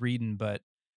what I was reading, but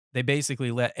they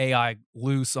basically let AI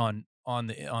loose on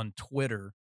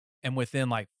Twitter, and within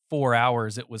like 4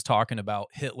 hours, it was talking about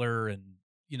Hitler and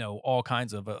all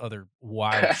kinds of other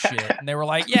wild shit. And they were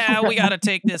like, "Yeah, we got to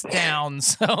take this down."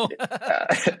 So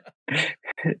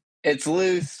it's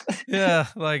loose. Yeah,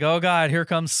 like, oh god, here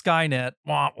comes Skynet.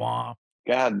 Wah wah.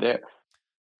 God damn.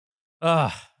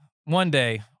 One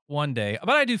day.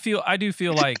 But I do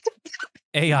feel like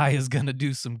AI is gonna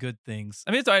do some good things.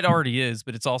 I mean, it already is,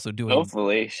 but it's also doing.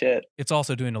 Hopefully, shit. It's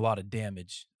also doing a lot of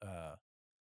damage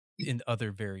in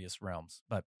other various realms.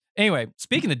 But anyway,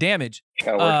 speaking of damage,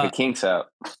 gotta work the kinks out.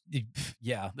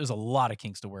 Yeah, there's a lot of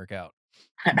kinks to work out.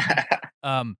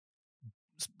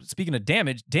 Speaking of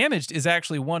Damaged is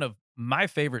actually one of my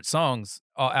favorite songs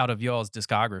out of y'all's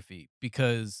discography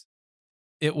because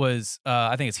it was,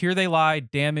 I think it's Here They Lie,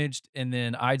 Damaged, and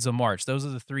then Ides of March. Those are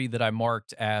the three that I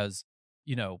marked as,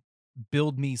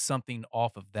 build me something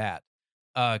off of that.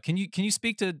 Can you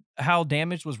speak to how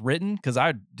Damaged was written? Because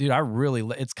I really,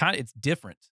 it's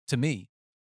different to me.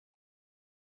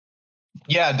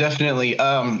 Yeah, definitely.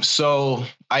 So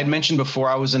I'd mentioned before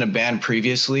I was in a band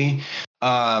previously.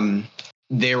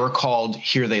 They were called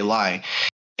Here They Lie.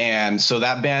 And so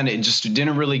that band, it just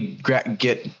didn't really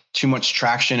get too much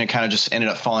traction. It kind of just ended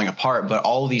up falling apart. But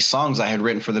all of these songs I had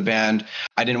written for the band,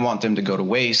 I didn't want them to go to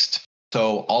waste.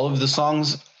 So all of the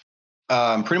songs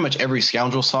pretty much every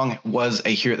Scoundrel song was a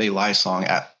Here They Lie song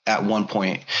at one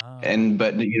point.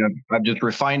 But I've just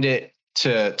refined it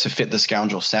to fit the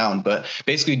Scoundrel sound. But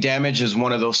basically, Damage is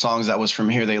one of those songs that was from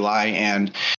Here They Lie,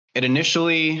 and it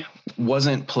initially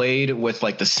wasn't played with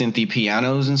like the synthy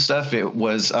pianos and stuff. It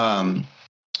was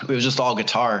just all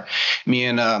guitar. Me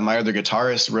and my other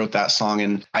guitarist wrote that song,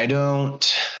 and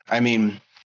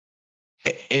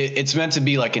it's meant to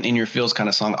be like an in your feels kind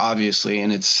of song, obviously,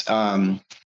 and it's kind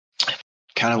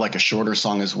of like a shorter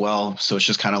song as well. So it's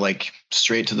just kind of like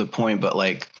straight to the point, but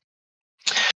like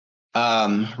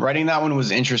writing that one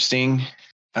was interesting.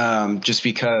 Just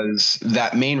because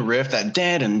that main riff, that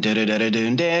dead and dead and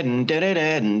dead and dead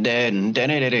and dead and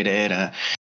dead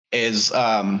is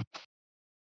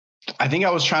I think I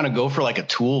was trying to go for like a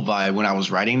Tool vibe when I was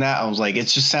writing that. I was like, it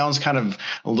just sounds kind of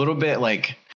a little bit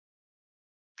like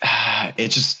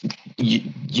it's just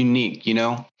unique, you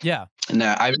know? Yeah. And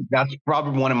that's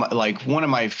probably one of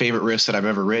my favorite riffs that I've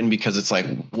ever written, because it's like,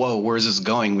 whoa, where's this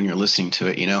going when you're listening to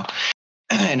it, you know?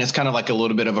 And it's kind of like a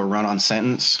little bit of a run-on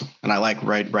sentence, and I like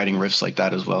writing riffs like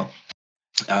that as well.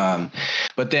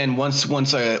 But then once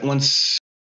I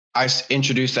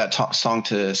introduced that song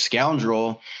to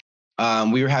Scoundrel,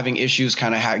 we were having issues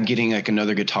kind of getting like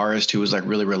another guitarist who was like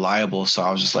really reliable. So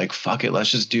I was just like, fuck it,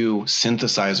 let's just do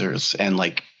synthesizers and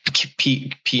like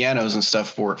pianos and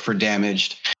stuff for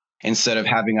Damaged, instead of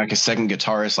having like a second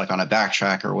guitarist like on a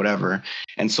backtrack or whatever.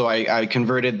 And so I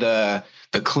converted the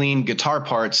clean guitar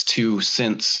parts to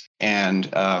synths, and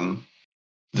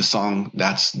the song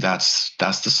that's the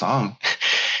song.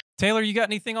 Taylor, you got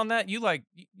anything on that? You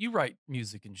write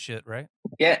music and shit, right?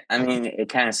 Yeah, I mean, it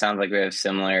kind of sounds like we have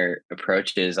similar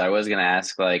approaches. I was gonna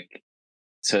ask, like,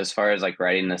 so as far as like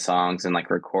writing the songs and like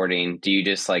recording, do you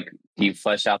just like, do you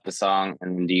flesh out the song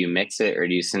and then do you mix it, or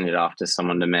do you send it off to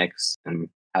someone to mix? And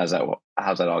how's that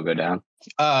all go down?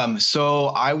 So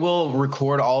I will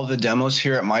record all of the demos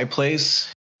here at my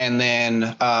place, and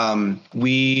then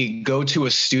we go to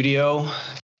a studio.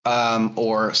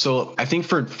 So I think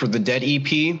for the Dead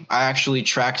EP, I actually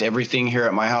tracked everything here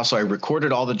at my house. So I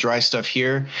recorded all the dry stuff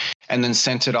here and then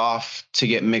sent it off to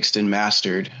get mixed and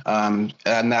mastered. And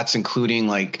that's including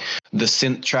like the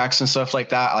synth tracks and stuff like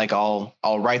that. Like I'll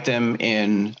write them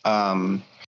in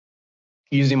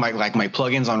using my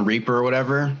plugins on Reaper or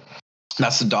whatever.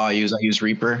 That's the DAW I use. I use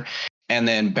Reaper, and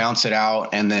then bounce it out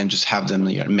and then just have them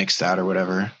mix that or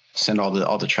whatever. Send all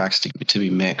the tracks to be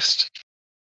mixed.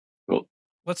 Cool.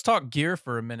 Let's talk gear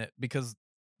for a minute, because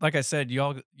like I said,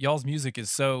 y'all's music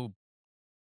is so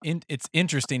it's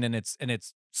interesting, and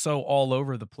it's so all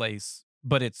over the place,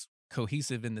 but it's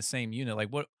cohesive in the same unit. Like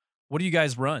what do you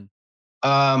guys run?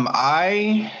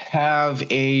 I have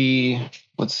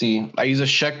let's see. I use a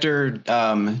Schecter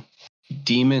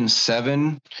Demon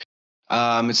 7.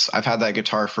 I've had that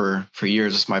guitar for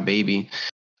years. It's my baby.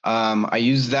 I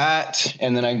use that,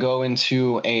 and then I go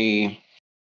into a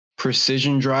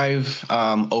Precision Drive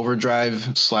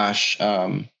overdrive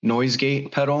 / noise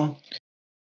gate pedal,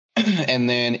 and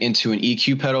then into an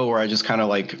EQ pedal where I just kind of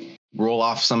like roll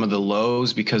off some of the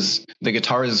lows, because the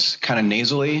guitar is kind of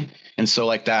nasally, and so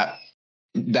like that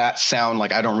sound,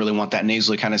 like I don't really want that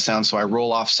nasally kind of sound, so I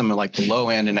roll off some of like the low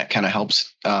end, and that kind of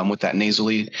helps with that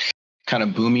nasally kind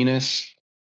of boominess.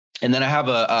 And then I have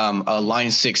a Line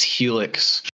 6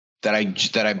 Helix that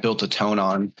I built a tone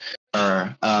on,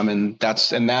 and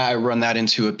that I run that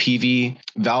into a PV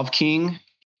Valve King,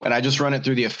 and I just run it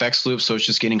through the effects loop, so it's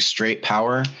just getting straight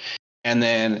power, and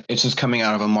then it's just coming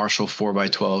out of a Marshall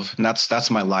 4x12, and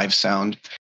that's my live sound.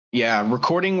 Yeah,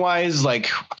 recording wise, like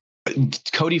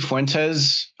Cody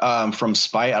Fuentes from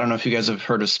Spite. I don't know if you guys have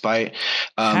heard of Spite.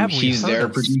 He's their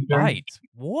producer. Spite?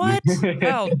 What?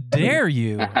 How dare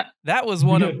you? That was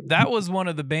one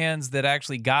of the bands that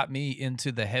actually got me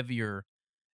into the heavier.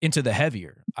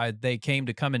 They came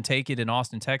to Come and Take It in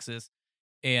Austin, Texas,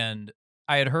 and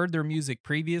I had heard their music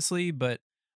previously, but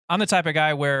I'm the type of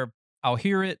guy where I'll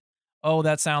hear it, oh,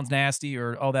 that sounds nasty,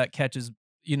 or oh, that catches,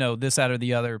 this, that, or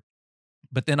the other,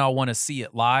 but then I'll want to see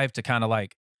it live to kind of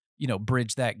like,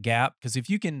 bridge that gap. Because if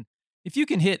you can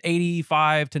hit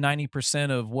 85 to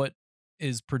 90% of what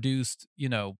is produced,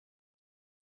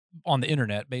 on the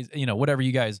internet, whatever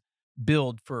you guys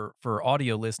build for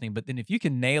audio listening, but then if you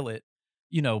can nail it,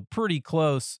 pretty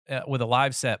close with a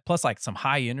live set plus like some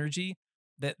high energy,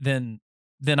 then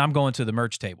I'm going to the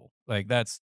merch table. Like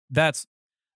that's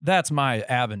my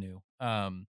avenue.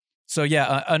 So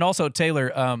yeah, and also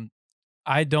Taylor,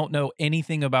 I don't know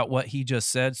anything about what he just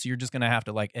said, so you're just gonna have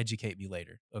to like educate me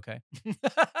later, okay?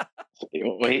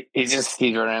 Wait, he's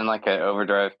running like an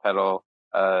overdrive pedal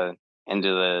into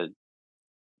the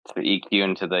EQ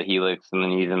into the Helix, and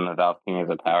then using the Valve King as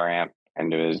a power amp.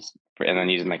 into his, and then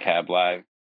using the cab live.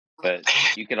 But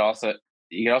you could also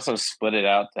split it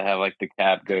out to have like the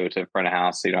cab go to front of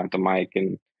house, so you don't have to mic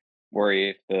and worry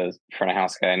if the front of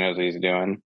house guy knows what he's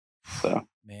doing. So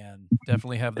man,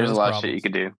 definitely have there's those a lot problems. of shit you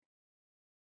could do.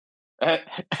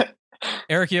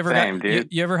 Eric, you ever dude.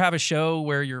 you ever have a show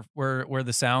where where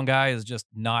the sound guy is just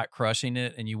not crushing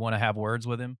it and you want to have words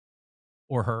with him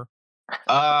or her?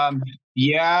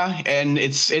 Yeah, and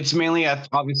it's mainly at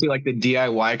obviously like the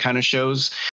DIY kind of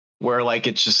shows where like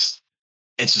it's just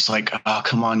like, oh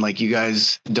come on, like you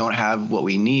guys don't have what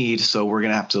we need, so we're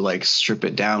gonna have to like strip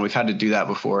it down. We've had to do that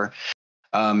before.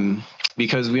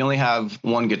 Because we only have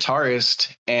one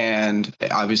guitarist and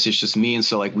obviously it's just me, and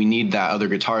so like we need that other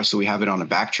guitar, so we have it on a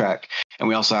backtrack, and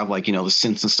we also have like, you know, the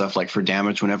synths and stuff like for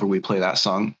damage whenever we play that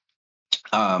song.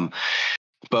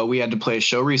 But we had to play a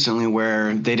show recently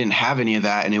where they didn't have any of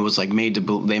that, and it was like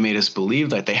they made us believe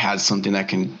that they had something that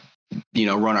can, you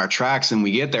know, run our tracks, and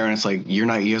we get there and it's like, you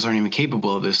guys aren't even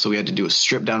capable of this. So we had to do a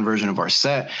stripped down version of our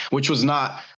set, which was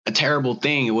not a terrible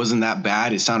thing. It wasn't that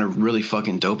bad. It sounded really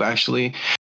fucking dope actually,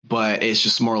 but it's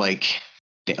just more like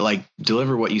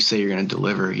deliver what you say you're going to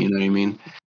deliver. You know what I mean?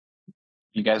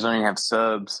 You guys don't even have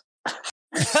subs.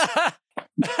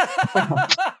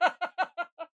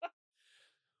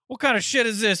 What kind of shit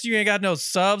is this? You ain't got no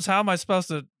subs. How am I supposed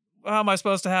to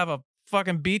have a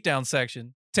fucking beatdown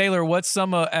section? Taylor, what's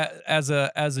some as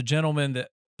a gentleman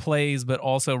that plays but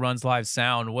also runs live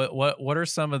sound? What are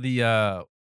some of the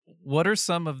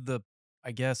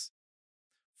I guess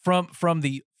from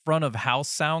the front of house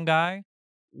sound guy?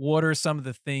 What are some of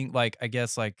the thing like I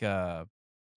guess like God,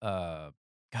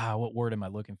 what word am I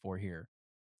looking for here?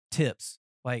 Tips.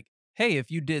 Like, hey, if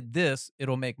you did this,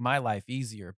 it'll make my life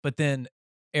easier. But then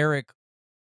Eric,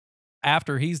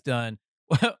 after he's done,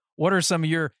 what are some of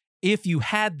your, if you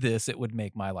had this, it would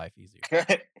make my life easier?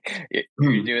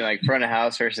 You're doing like front of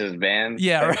house versus band.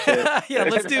 Yeah, right. Yeah.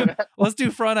 Let's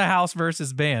do front of house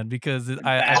versus band, because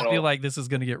I feel like this is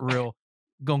gonna get real.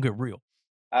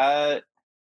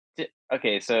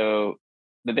 Okay, so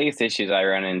the biggest issues I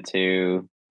run into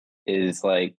is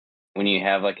like when you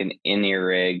have like an in-ear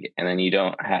rig and then you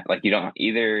don't have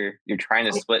either you're trying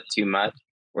to split too much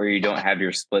or you don't have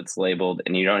your splits labeled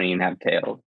and you don't even have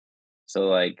tails. So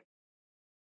like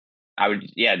I would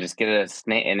just get an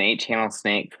 8-channel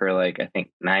snake for like I think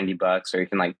 $90, or you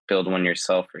can like build one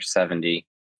yourself for 70,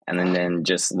 and then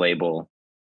just label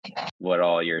what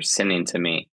all you're sending to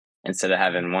me instead of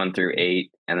having 1 through 8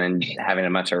 and then having a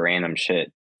bunch of random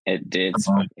shit. It did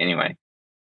anyway.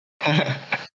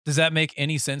 Does that make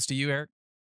any sense to you, Eric?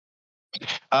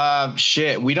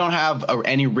 Shit, we don't have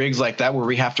any rigs like that where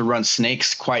we have to run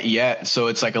snakes quite yet, so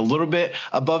it's like a little bit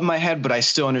above my head, but I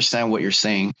still understand what you're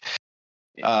saying.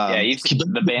 You've seen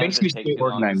the bands that take too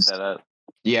long to set up.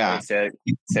 Yeah. Say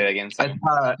that again.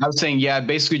 I was saying,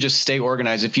 basically just stay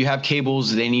organized. If you have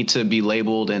cables, they need to be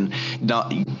labeled and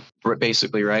not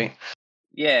basically, right?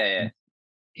 Yeah.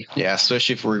 Yeah,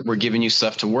 especially if we're giving you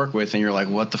stuff to work with and you're like,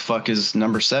 what the fuck is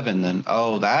number 7 then?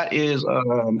 Oh, that is I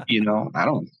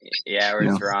don't. Yeah, or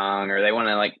it's wrong, or they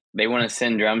want to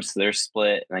send drums to their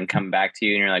split and then come back to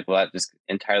you and you're like, well, that just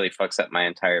entirely fucks up my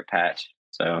entire patch.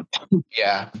 So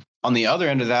yeah. On the other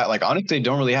end of that, like honestly,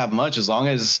 don't really have much, as long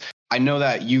as I know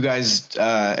that you guys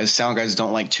as sound guys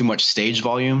don't like too much stage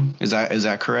volume. Is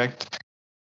that correct?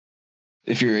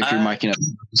 If you're miking up.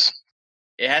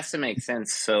 It has to make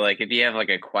sense. So like if you have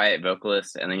like a quiet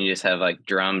vocalist and then you just have like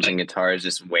drums and guitars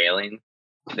just wailing,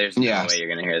 there's no way you're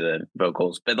going to hear the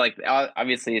vocals. But like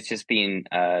obviously it's just being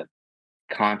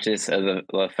conscious of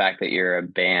the fact that you're a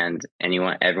band and you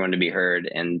want everyone to be heard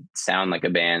and sound like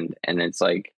a band, and it's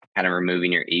like kind of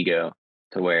removing your ego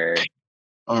to where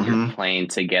you're playing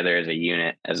together as a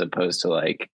unit, as opposed to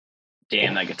like,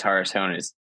 damn, that guitar tone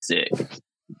is sick.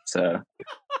 So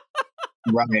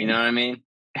right. You know what I mean?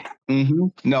 Mm-hmm.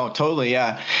 No, totally.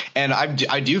 Yeah. And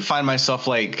I do find myself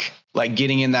like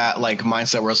getting in that like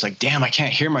mindset where it's like, damn, I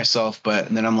can't hear myself. But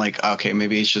then I'm like, okay,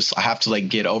 maybe it's just, I have to like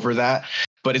get over that.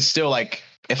 But it's still like,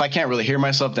 if I can't really hear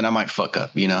myself, then I might fuck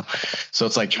up, you know? So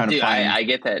it's like trying to find. I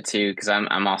get that too. Cause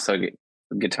I'm also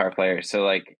a guitar player. So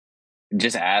like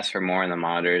just ask for more in the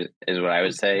monitors is what I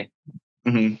would say.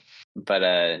 Mm-hmm.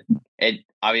 But it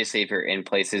obviously, if you're in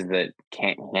places that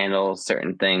can't handle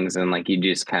certain things, and like you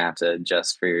just kind of have to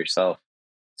adjust for yourself.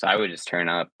 So I would just turn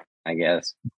up, I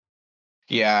guess.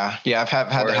 Yeah, I've had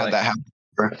that happen.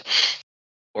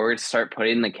 Or start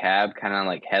putting the cab kind of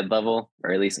like head level,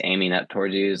 or at least aiming up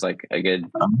towards you is like a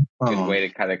good way to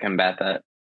kind of combat that.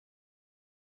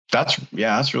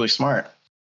 That's really smart.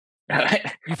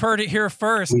 You've heard it here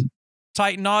first.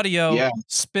 Titan Audio,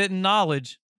 spitting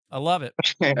knowledge. I love it.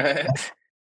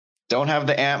 don't have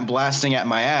the amp blasting at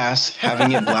my ass,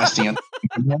 having it blasting at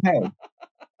my head.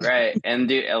 Right. And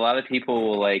dude, a lot of people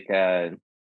will like, I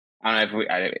don't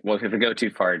know if we go too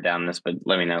far down this, but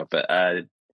let me know. But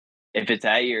if it's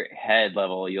at your head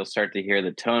level, you'll start to hear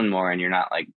the tone more, and you're not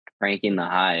like cranking the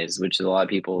highs, which a lot of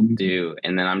people do.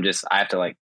 And then I have to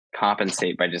like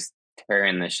compensate by just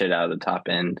tearing the shit out of the top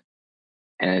end.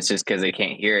 And it's just because they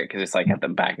can't hear it because it's like at the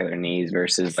back of their knees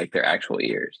versus like their actual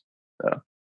ears. So,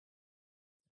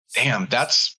 damn,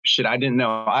 that's shit I didn't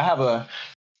know. I have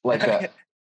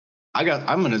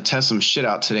I'm gonna test some shit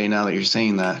out today now that you're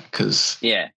saying that, because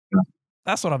yeah,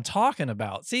 that's what I'm talking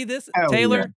about. See this, Hell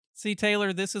Taylor. yeah. See,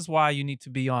 Taylor, this is why you need to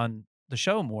be on the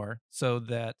show more, so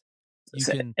that you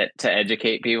can to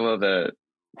educate people to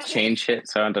change shit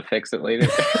so I don't have to fix it later.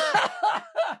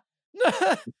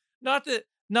 not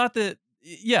that.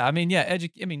 Yeah, I mean, yeah,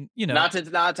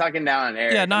 not talking down on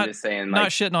Eric. Yeah, I'm just saying, like, not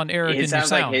shitting on Eric. It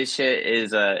sounds like his shit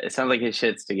is. It sounds like his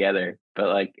shit's together, but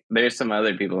like, there's some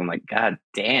other people. I'm like, God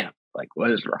damn, like,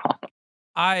 what is wrong?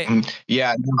 I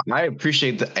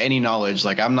appreciate any knowledge.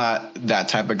 Like, I'm not that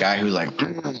type of guy who's like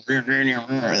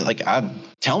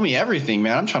tell me everything,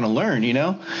 man. I'm trying to learn, you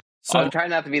know. So I'm trying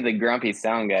not to be the grumpy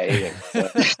sound guy either. So.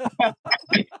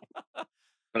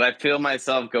 But I feel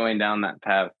myself going down that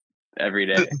path every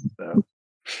day.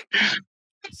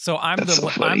 So I'm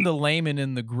the layman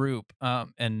in the group,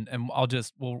 and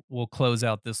we'll close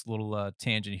out this little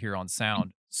tangent here on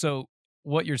sound. So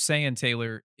what you're saying,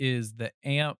 Taylor, is the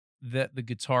amp that the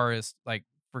guitarist, like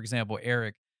for example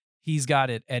Eric, he's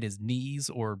got it at his knees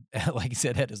or like you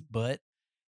said at his butt.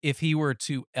 If he were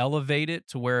to elevate it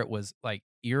to where it was like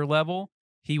ear level,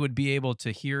 he would be able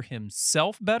to hear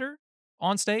himself better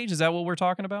on stage. Is that what we're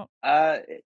talking about?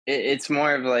 It's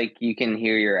more of like you can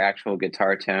hear your actual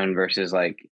guitar tone versus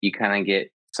like you kind of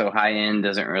get, so high end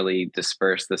doesn't really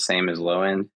disperse the same as low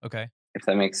end. Okay. If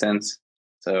that makes sense.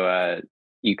 So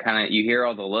you hear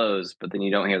all the lows, but then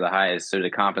you don't hear the highs. So to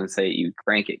compensate, you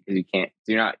crank it because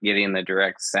you're not getting the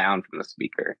direct sound from the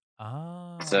speaker.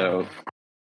 Oh.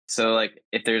 So like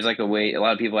if there's like a way, a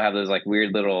lot of people have those like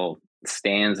weird little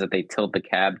stands that they tilt the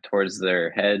cab towards their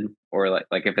head, or like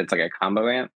if it's like a combo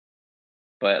amp.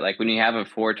 But like when you have a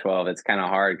 412, it's kind of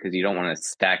hard because you don't want to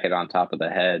stack it on top of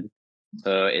the head.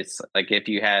 So it's like if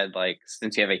you had like,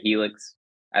 since you have a Helix,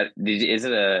 is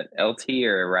it a LT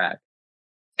or a rack?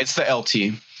 It's the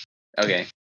LT. Okay.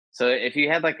 So if you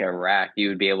had like a rack, you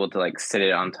would be able to like sit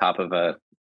it on top of a,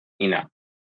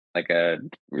 like a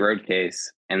road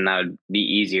case, and that would be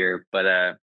easier.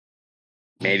 But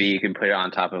maybe you can put it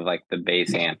on top of like the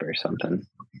bass amp or something.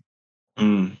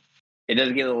 It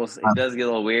does get a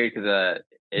little weird because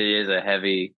it is a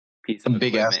heavy piece of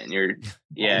big equipment, ass.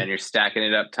 and you're stacking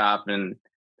it up top, and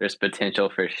there's potential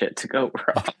for shit to go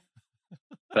wrong.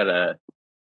 But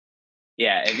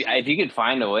if you could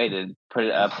find a way to put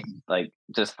it up like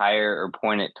just higher or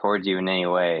point it towards you in any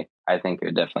way, I think it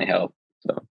would definitely help.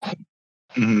 So.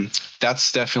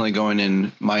 That's definitely going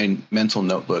in my mental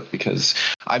notebook, because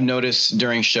I've noticed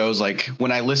during shows, like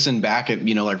when I listen back at,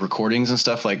 like recordings and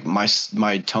stuff, like my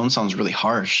tone sounds really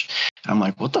harsh. I'm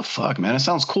like, what the fuck, man? It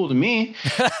sounds cool to me.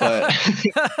 But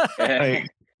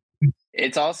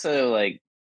it's also like,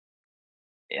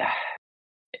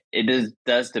 it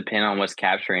does depend on what's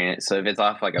capturing it. So if it's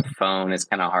off like a phone, it's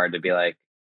kind of hard to be like,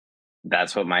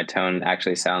 that's what my tone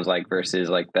actually sounds like, versus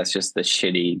like, that's just the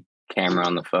shitty camera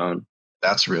on the phone.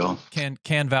 That's real.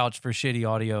 Can vouch for shitty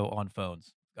audio on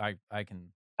phones. I can.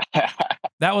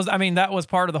 That was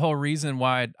part of the whole reason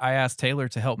why I asked Taylor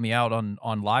to help me out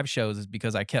on live shows, is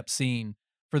because I kept seeing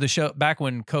for the show back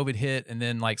when COVID hit, and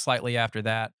then like slightly after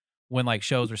that, when like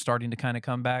shows were starting to kind of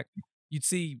come back, you'd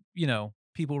see,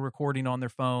 people recording on their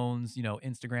phones,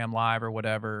 Instagram Live or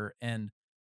whatever. And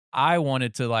I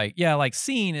wanted to like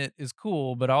seeing it is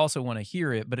cool, but I also want to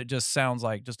hear it, but it just sounds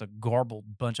like just a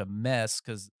garbled bunch of mess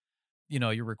because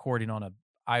you're recording on a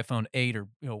iPhone 8 or,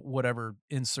 whatever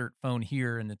insert phone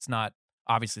here. And it's not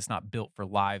built for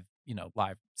live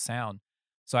sound.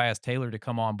 So I asked Taylor to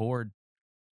come on board,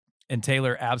 and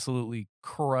Taylor absolutely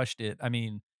crushed it. I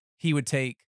mean,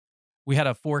 we had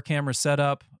a 4-camera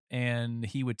setup, and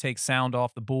he would take sound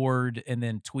off the board and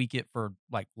then tweak it for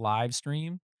like live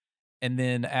stream. And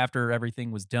then after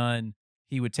everything was done,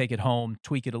 he would take it home,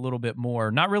 tweak it a little bit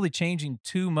more, not really changing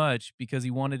too much because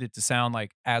he wanted it to sound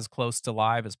like as close to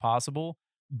live as possible,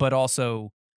 but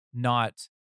also not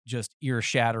just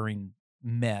ear-shattering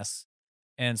mess.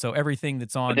 And so everything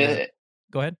that's on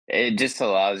go ahead. It just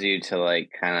allows you to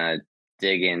like kind of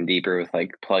dig in deeper with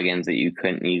like plugins that you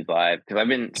couldn't use live. Because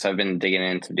I've been digging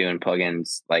into doing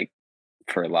plugins like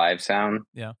for live sound.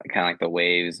 Yeah. Kind of like the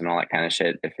waves and all that kind of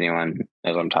shit, if anyone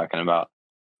knows what I'm talking about.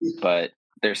 but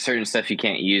there's certain stuff you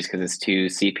can't use because it's too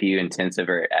CPU intensive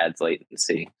or it adds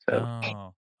latency.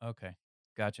 So okay,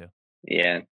 gotcha.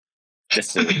 yeah,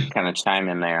 just to kind of chime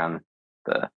in there on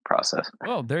the process.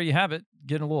 Well, there you have it.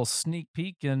 Getting a little sneak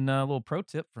peek and a little pro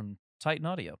tip from Titan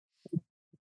Audio.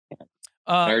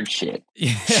 Nerd shit.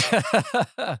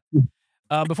 Yeah.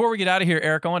 Before we get out of here,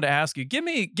 Eric, I wanted to ask you, give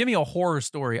me a horror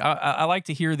story. I like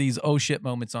to hear these oh shit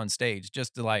moments on stage,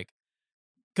 just to like,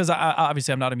 because I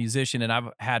obviously I'm not a musician and I've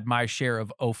had my share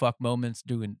of oh fuck moments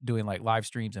doing like live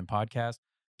streams and podcasts.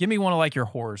 Give me one of like your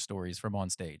horror stories from on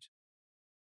stage.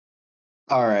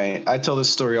 All right. I tell this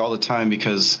story all the time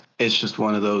because it's just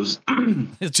one of those.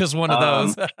 It's just one of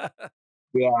those.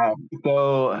 Yeah.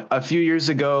 So a few years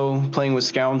ago, playing with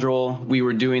Scoundrel, we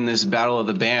were doing this battle of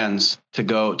the bands to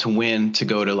go to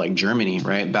like Germany,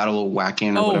 right? Battle of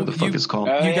Wacken or whatever the fuck it's called.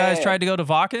 You guys tried to go to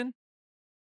Wacken?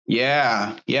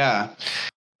 Yeah.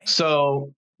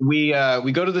 So we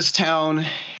go to this town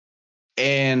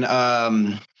and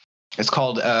it's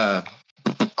called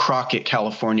Crockett,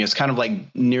 California. It's kind of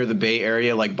like near the Bay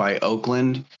Area, like by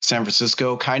Oakland, San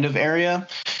Francisco kind of area.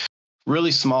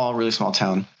 Really small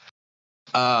town.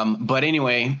 But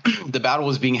anyway, the battle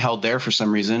was being held there for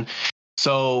some reason.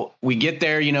 So we get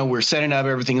there, we're setting up,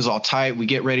 everything is all tight. We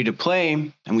get ready to play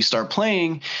and we start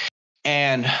playing.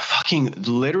 And fucking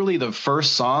literally the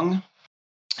first song,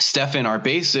 Stefan, our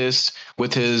bassist,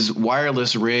 with his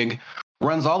wireless rig,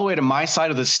 runs all the way to my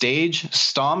side of the stage,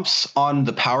 stomps on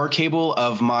the power cable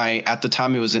of at the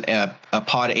time it was a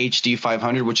Pod HD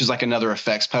 500, which is like another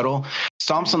effects pedal,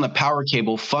 stomps on the power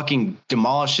cable, fucking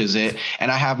demolishes it, and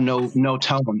I have no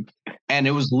tone. And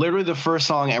it was literally the first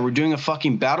song, and we're doing a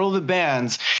fucking battle of the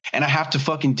bands, and I have to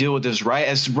fucking deal with this, right?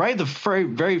 As the very,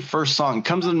 very first song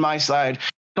comes on my side,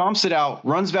 stomps it out,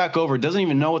 runs back over, doesn't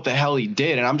even know what the hell he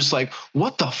did. And I'm just like,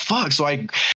 what the fuck? So I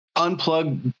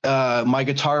unplug my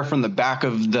guitar from the back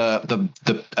of the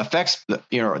effects, the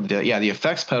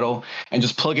effects pedal, and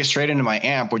just plug it straight into my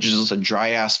amp, which is just a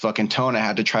dry ass fucking tone. I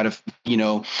had to try to,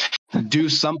 do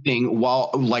something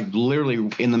while like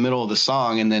literally in the middle of the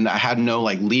song. And then I had no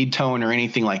like lead tone or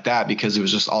anything like that because it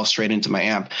was just all straight into my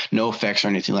amp, no effects or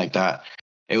anything like that.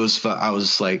 It was, I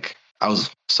was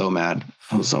so mad.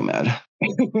 I was so mad.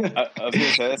 I was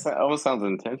gonna say, that almost sounds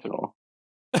intentional.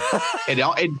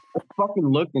 It fucking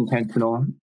looked intentional.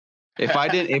 If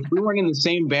we weren't in the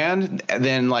same band,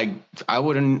 then like I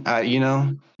wouldn't,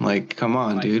 like come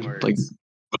on, dude. Words. Like,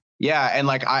 yeah, and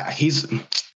like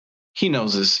he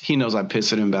knows this. He knows I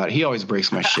piss at him about it. He always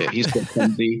breaks my shit. He's so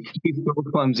clumsy. He's so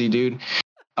clumsy, dude.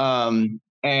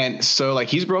 And so like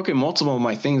he's broken multiple of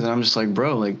my things, and I'm just like,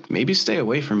 bro, like maybe stay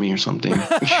away from me or something.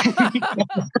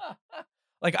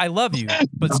 Like I love you,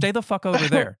 but stay the fuck over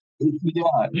there.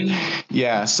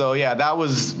 Yeah. So yeah, that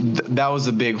was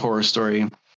a big horror story.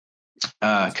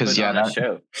 Because that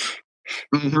show.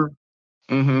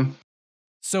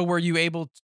 So were you able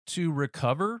to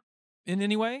recover in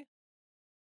any way?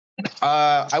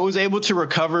 I was able to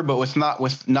recover, but not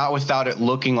without it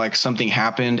looking like something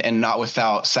happened, and not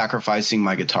without sacrificing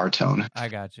my guitar tone. I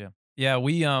got you. Yeah,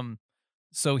 we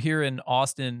so here in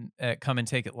Austin at Come and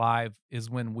Take It Live is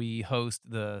when we host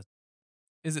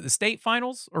is it the state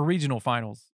finals or regional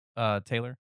finals,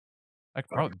 Taylor? Like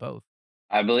probably both.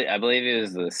 I believe it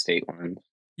was the state one.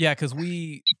 Yeah, because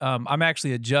I'm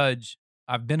actually a judge.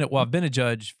 I've been a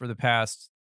judge for the past,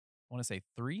 I want to say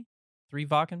three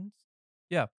Wackens.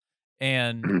 Yeah.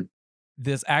 And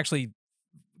this actually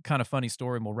kind of funny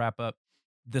story, and we'll wrap up.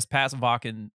 This past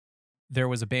Wacken, there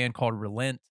was a band called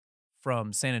Relent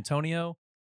from San Antonio,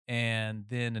 and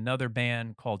then another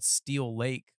band called Steel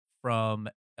Lake from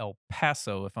El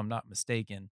Paso, if I'm not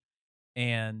mistaken.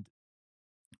 And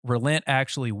Relent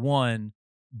actually won,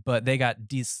 but they got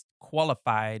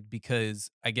disqualified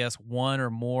because I guess one or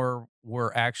more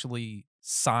were actually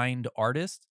signed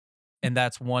artists, and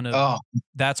that's one of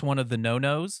the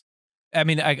no-nos. I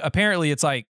mean, apparently it's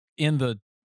like in the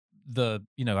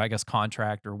I guess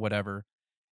contract or whatever.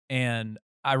 And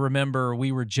I remember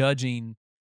we were judging,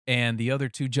 and the other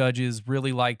two judges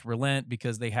really liked Relent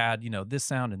because they had, this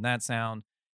sound and that sound.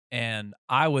 And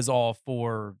I was all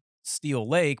for Steel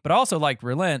Lake, but I also liked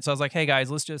Relent. So I was like, hey guys,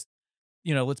 let's just,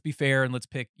 let's be fair and let's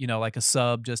pick, like a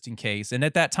sub just in case. And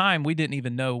at that time, we didn't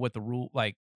even know what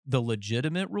the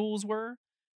legitimate rules were.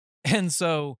 And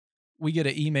so we get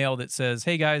an email that says,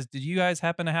 hey guys, did you guys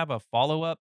happen to have a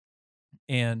follow-up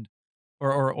and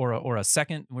or a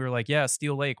second? And we were like, yeah,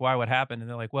 Steel Lake, why, what happened? And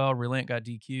they're like, well, Relent got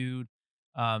DQ'd.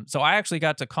 So I actually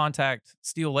got to contact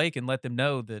Steel Lake and let them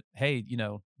know that, hey,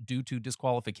 due to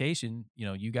disqualification,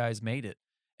 you guys made it.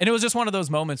 And it was just one of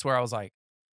those moments where I was like,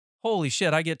 holy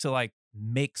shit, I get to like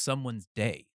make someone's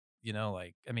day.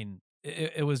 Like, I mean,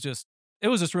 it was just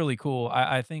really cool.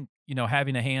 I think,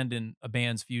 having a hand in a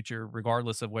band's future,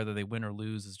 regardless of whether they win or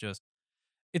lose, is just,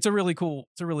 it's a really cool,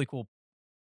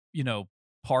 you know,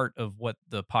 part of what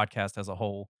the podcast as a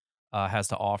whole has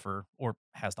to offer or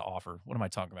has to offer. What am I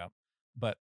talking about?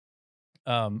 But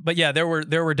yeah, there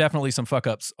were definitely some fuck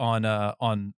ups on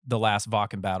the last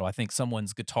Vakken battle. I think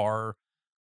someone's guitar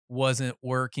wasn't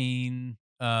working,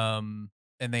 and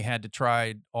they had to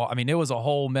try. I mean, it was a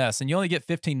whole mess, and you only get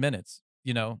 15 minutes.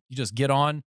 You just get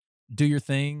on, do your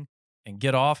thing, and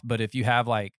get off. But if you have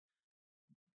like,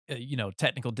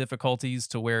 technical difficulties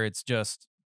to where it's just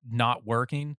not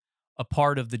working, a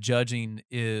part of the judging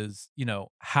is,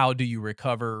 how do you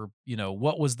recover?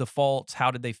 What was the fault?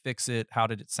 How did they fix it? How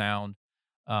did it sound?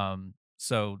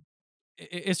 So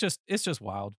it's just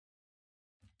wild.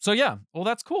 So yeah, well,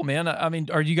 that's cool, man. I mean,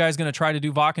 are you guys gonna try to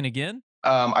do Vakken again?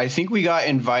 I think we got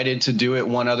invited to do it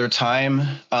one other time,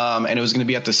 and it was going to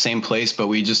be at the same place, but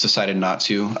we just decided not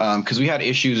to because we had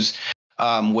issues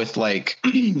with like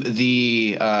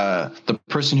the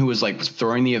person who was like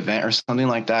throwing the event or something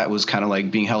like that was kind of like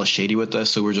being hella shady with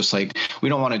us. So we're just like, we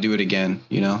don't want to do it again,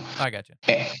 I got you.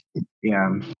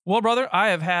 Yeah. Well, brother, I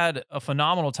have had a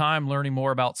phenomenal time learning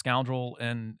more about Scoundrel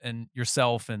and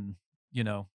yourself and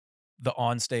the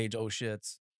onstage oh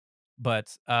shits.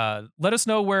 But let us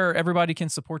know where everybody can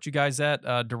support you guys at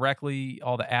directly,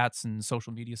 all the ats and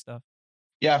social media stuff.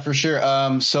 Yeah, for sure.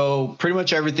 So pretty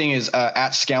much everything is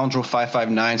at Scoundrel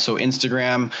 559. So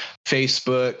Instagram,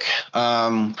 Facebook,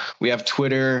 we have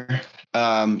Twitter,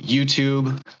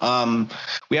 YouTube.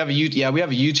 We have a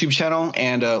YouTube channel,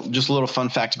 and just a little fun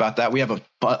fact about that. We have a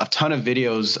ton of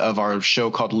videos of our show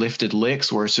called Lifted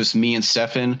Licks, where it's just me and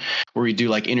Stefan, where we do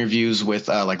like interviews with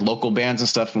like local bands and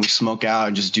stuff, and we smoke out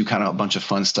and just do kind of a bunch of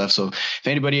fun stuff. So if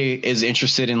anybody is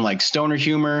interested in like stoner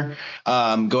humor,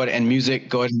 go ahead and music,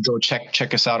 go ahead and go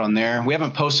check us out on there. We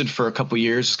haven't posted for a couple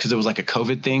years because it was like a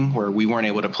COVID thing where we weren't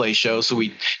able to play shows, so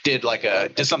we did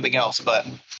something else, but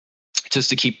just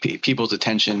to keep people's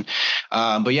attention.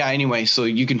 But yeah, anyway, so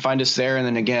you can find us there. And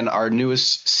then again, our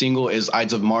newest single is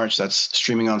Ides of March. That's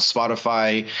streaming on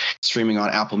Spotify, streaming on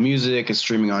Apple Music, it's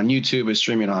streaming on YouTube, it's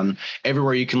streaming on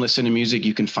everywhere you can listen to music.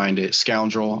 You can find it,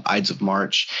 Scoundrel, Ides of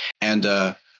March. And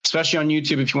especially on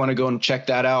YouTube, if you want to go and check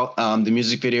that out. The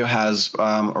music video has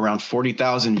around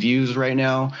 40,000 views right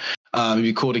now. It'd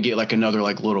be cool to get like another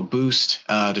like little boost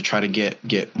to try to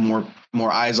get more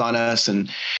eyes on us and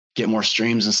get more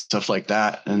streams and stuff like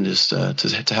that, and just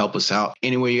to help us out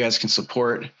any way you guys can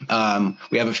support.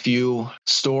 We have a few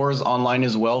stores online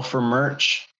as well for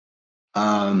merch.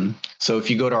 So if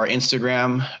you go to our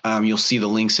Instagram, you'll see the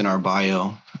links in our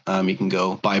bio. You can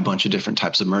go buy a bunch of different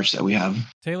types of merch that we have.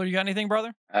 Taylor, you got anything,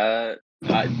 brother?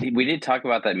 We did talk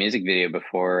about that music video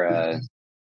before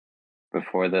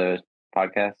the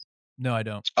podcast. No, I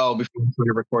don't. Oh, before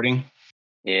you're recording?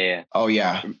 Yeah. Oh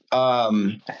yeah.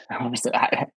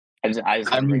 I just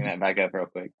want to bring that back up real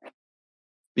quick.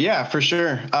 Yeah, for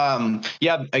sure.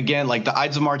 Yeah, again, like the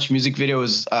Ides of March music video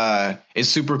is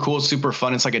super cool, super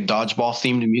fun. It's like a dodgeball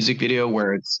themed music video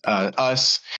where it's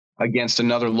us against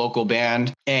another local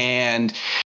band, and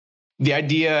the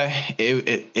idea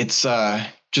it's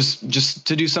just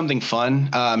to do something fun,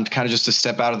 kind of just to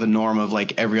step out of the norm of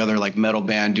like every other like metal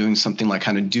band doing something like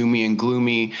kind of doomy and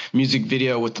gloomy music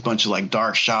video with a bunch of like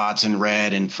dark shots and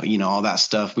red and all that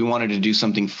stuff. We wanted to do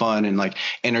something fun and like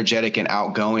energetic and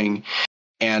outgoing,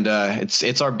 and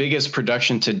it's our biggest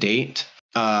production to date.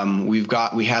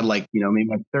 We had like maybe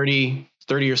like 30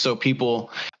 or so people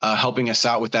helping us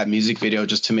out with that music video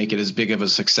just to make it as big of a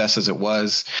success as it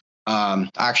was. I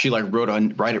actually like wrote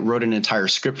an entire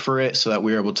script for it so that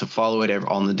we were able to follow it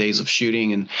on the days of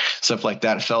shooting and stuff like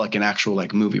that. It felt like an actual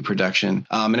like movie production,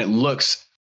 and it looks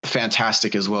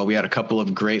fantastic as well. We had a couple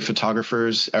of great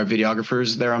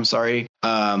videographers there. I'm sorry.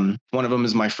 One of them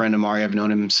is my friend Amari. I've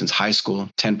known him since high school,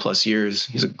 10 plus years.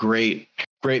 He's a great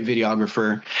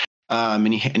videographer,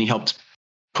 and he helped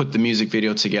put the music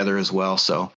video together as well.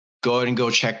 So go ahead and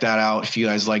go check that out if you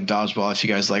guys like dodgeball, if you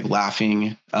guys like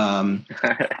laughing.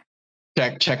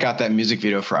 Check out that music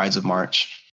video for Ides of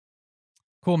March.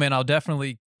 Cool, man. I'll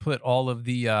definitely put all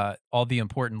the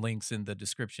important links in the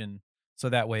description, so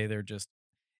that way they're just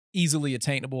easily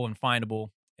attainable and findable.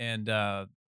 And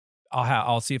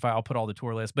I'll see if I'll put all the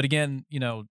tour lists. But again,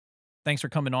 thanks for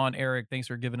coming on, Eric. Thanks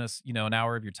for giving us an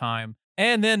hour of your time.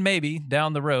 And then maybe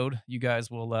down the road, you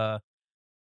guys will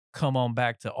come on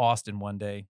back to Austin one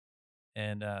day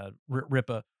and rip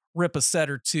a set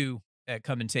or two at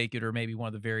Come and Take It, or maybe one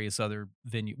of the various other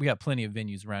venues. We got plenty of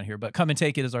venues around here, but Come and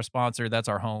Take It is our sponsor. That's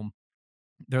our home.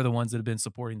 They're the ones that have been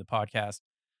supporting the podcast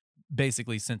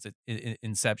basically since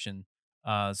inception.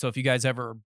 So if you guys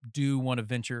ever do want to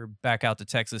venture back out to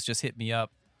Texas, just hit me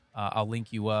up. I'll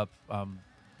link you up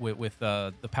with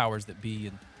the powers that be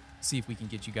and see if we can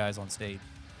get you guys on stage.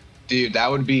 Dude, that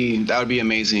would be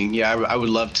amazing. Yeah, I would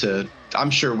love to. I'm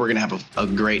sure we're gonna have a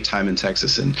great time in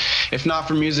Texas, and if not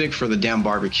for music, for the damn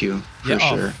barbecue for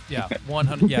sure. Yeah,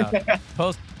 100. Yeah,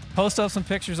 post up some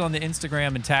pictures on the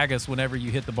Instagram and tag us whenever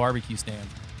you hit the barbecue stand.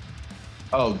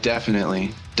 Oh,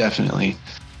 definitely.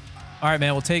 All right,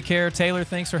 man. Well, take care. Taylor,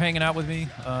 thanks for hanging out with me.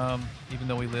 Even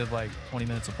though we live like 20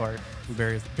 minutes apart, we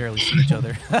barely see each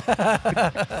other.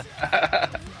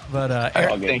 But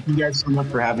Eric, thank you guys so much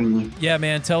for having me. Yeah,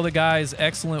 man. Tell the guys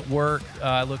excellent work.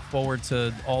 I look forward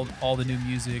to all the new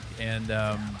music, and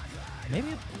maybe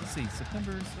let's see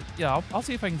September. Yeah, I'll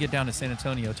see if I can get down to San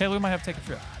Antonio. Taylor, we might have to take a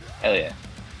trip. Hell yeah.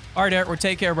 All right, Eric. Well,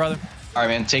 take care, brother. All right,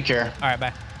 man. Take care. All right,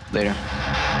 bye. Later.